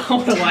 Talbot's, so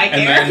what do I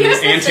and care?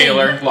 then Ann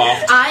Taylor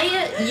Loft. You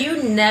That's what you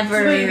get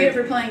never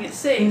for playing it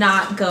safe.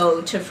 not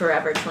go to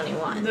Forever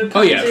 21. The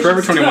Oh yeah,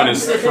 Forever 21 is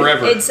conversation's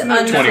forever. It's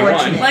 21.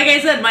 unfortunate. Like I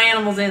said, my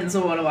animal's in,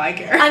 so what do I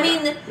care? I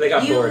mean, They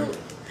got you bored.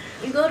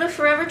 you go to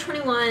Forever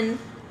 21,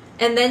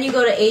 and then you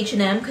go to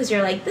H&M because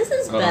you're like, this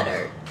is Oh.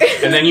 better.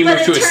 And then you But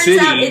move to it a turns city.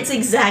 out it's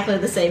exactly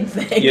the same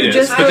thing. It is.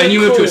 Just But then go you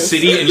move to a Kohl's.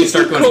 city and you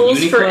start going Kohl's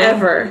to Uniqlo.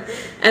 forever.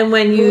 And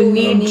when you Ooh,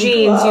 need Uniqlo,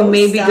 jeans, you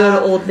maybe go stop.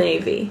 to Old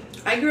Navy.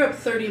 I grew up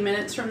 30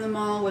 minutes from the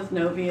mall with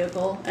no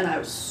vehicle, and I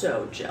was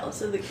so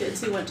jealous of the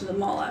kids who went to the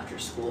mall after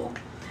school.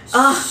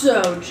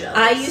 So jealous.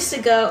 I used to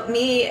go,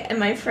 me and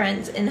my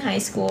friends in high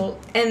school,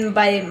 and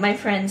by my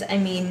friends, I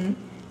mean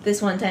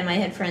this one time I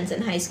had friends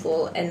in high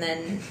school, and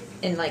then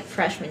in like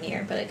freshman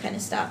year, but it kind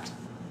of stopped.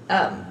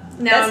 That's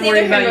I'm neither worried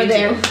here about nor you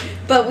there. too.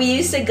 But we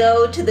used to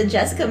go to the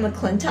Jessica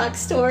McClintock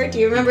store. Do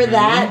you remember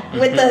that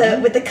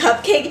with the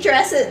cupcake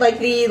dresses, like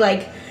the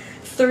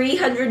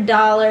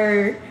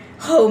 $300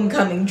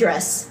 homecoming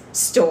dress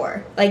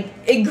store, like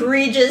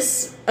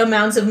egregious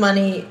amounts of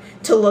money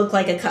to look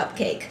like a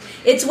cupcake.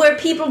 It's where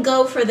people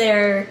go for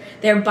their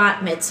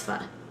bat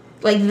mitzvah,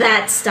 like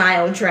that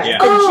style dress. Yeah.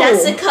 The Oh.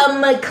 Jessica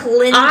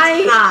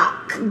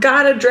McClintock.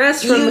 Got a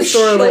dress from You the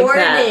store sure like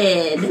that.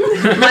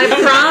 did. My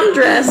prom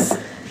dress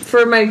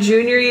for my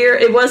junior year,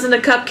 it wasn't a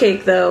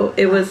cupcake though.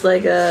 It was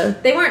like a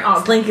They weren't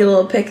all slinky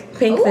little pink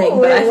thing, Ooh,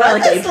 but I it felt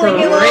was like a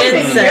slinky little thing. You're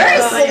a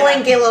princess.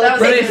 slinky little That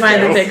was Let me thing.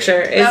 find the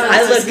picture. That was I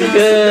just look not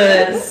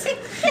good.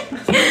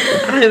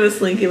 I have a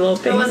slinky little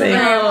pink wasn't thing.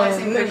 there in my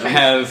same picture.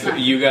 Have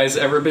you guys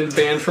ever been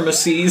banned from a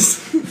C's?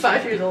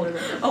 5 years older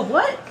than me. Oh,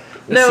 what?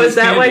 No, It is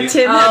that says why candy.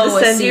 Tim had Oh,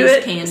 to send you C's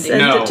it? candy. Send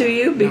No. it to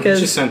you He because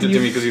just sent it to you-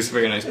 me because he's a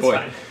very nice boy.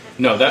 fine.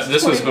 No,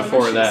 this was 21 before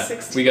when she that. was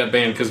 16. We got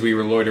banned because we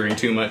were loitering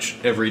too much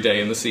every day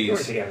in the We're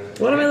C's. together.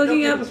 What am I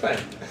looking No, up? that's fine.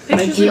 My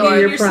Pictures of junior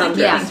year your prom slinky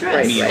dress. dress.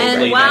 Right, Me right,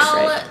 And Late while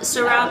night.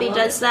 Sarabi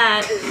does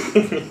that,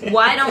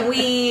 why don't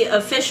we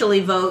officially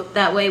vote?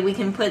 That way we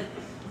can put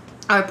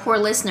our poor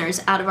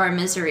listeners out of our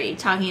misery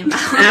talking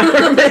about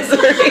Our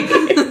misery.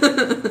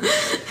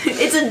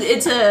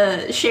 it's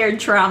a shared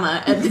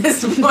trauma at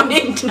this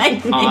point. I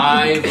think.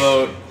 I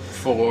vote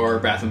for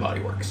Bath and Body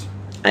Works.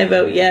 I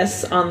vote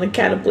yes on the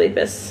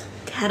CatablePony.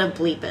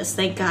 Catablepus.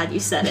 Thank God you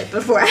said it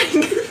before I.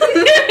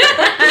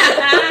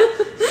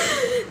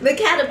 The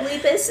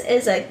Catablepus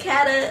is a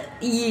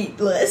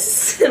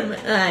cata-yeetless.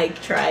 I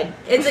tried.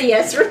 It's a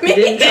yes for me. You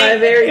didn't try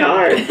very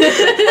hard.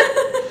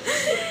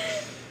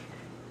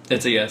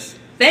 It's a yes.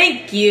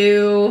 Thank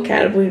you.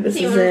 CatablePony Do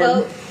you is want to in.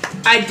 vote?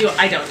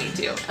 I don't need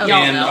to. Okay. Y'all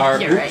And know.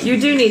 our- You're right. You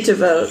do need to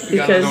vote You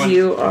got another because one?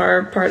 you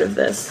are part of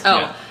this. Oh,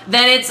 Yeah.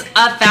 then it's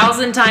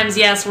 1,000 times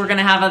yes. We're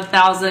gonna have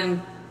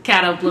 1,000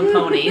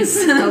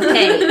 CatablePonies.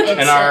 Okay. It's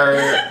And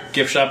our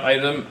gift shop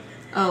item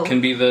oh,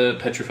 can be the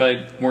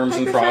petrified worms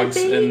and Petrified frogs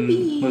and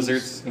babies.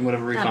 lizards and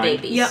whatever we not find.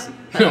 babies. Yep.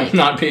 But No, like,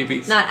 not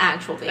babies. not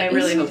actual babies. I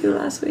really What hope. did you do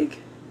last week?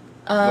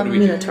 What do we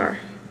do? Minotaur.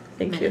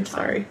 Thank you. Minotaur.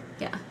 Sorry.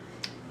 Yeah.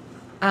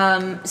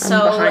 So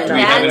behind Do on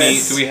we have any?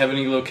 that's Do we have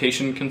any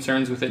location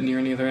concerns with it near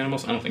any other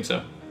animals? I don't think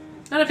so.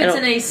 Not if I it's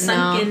don't- in a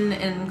sunken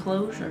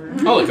enclosure.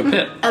 Oh, like a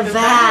pit. a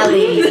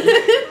valley.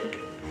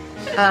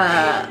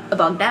 A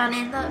bog down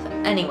in the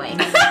anyway.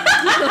 The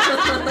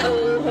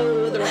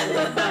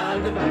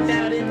bog down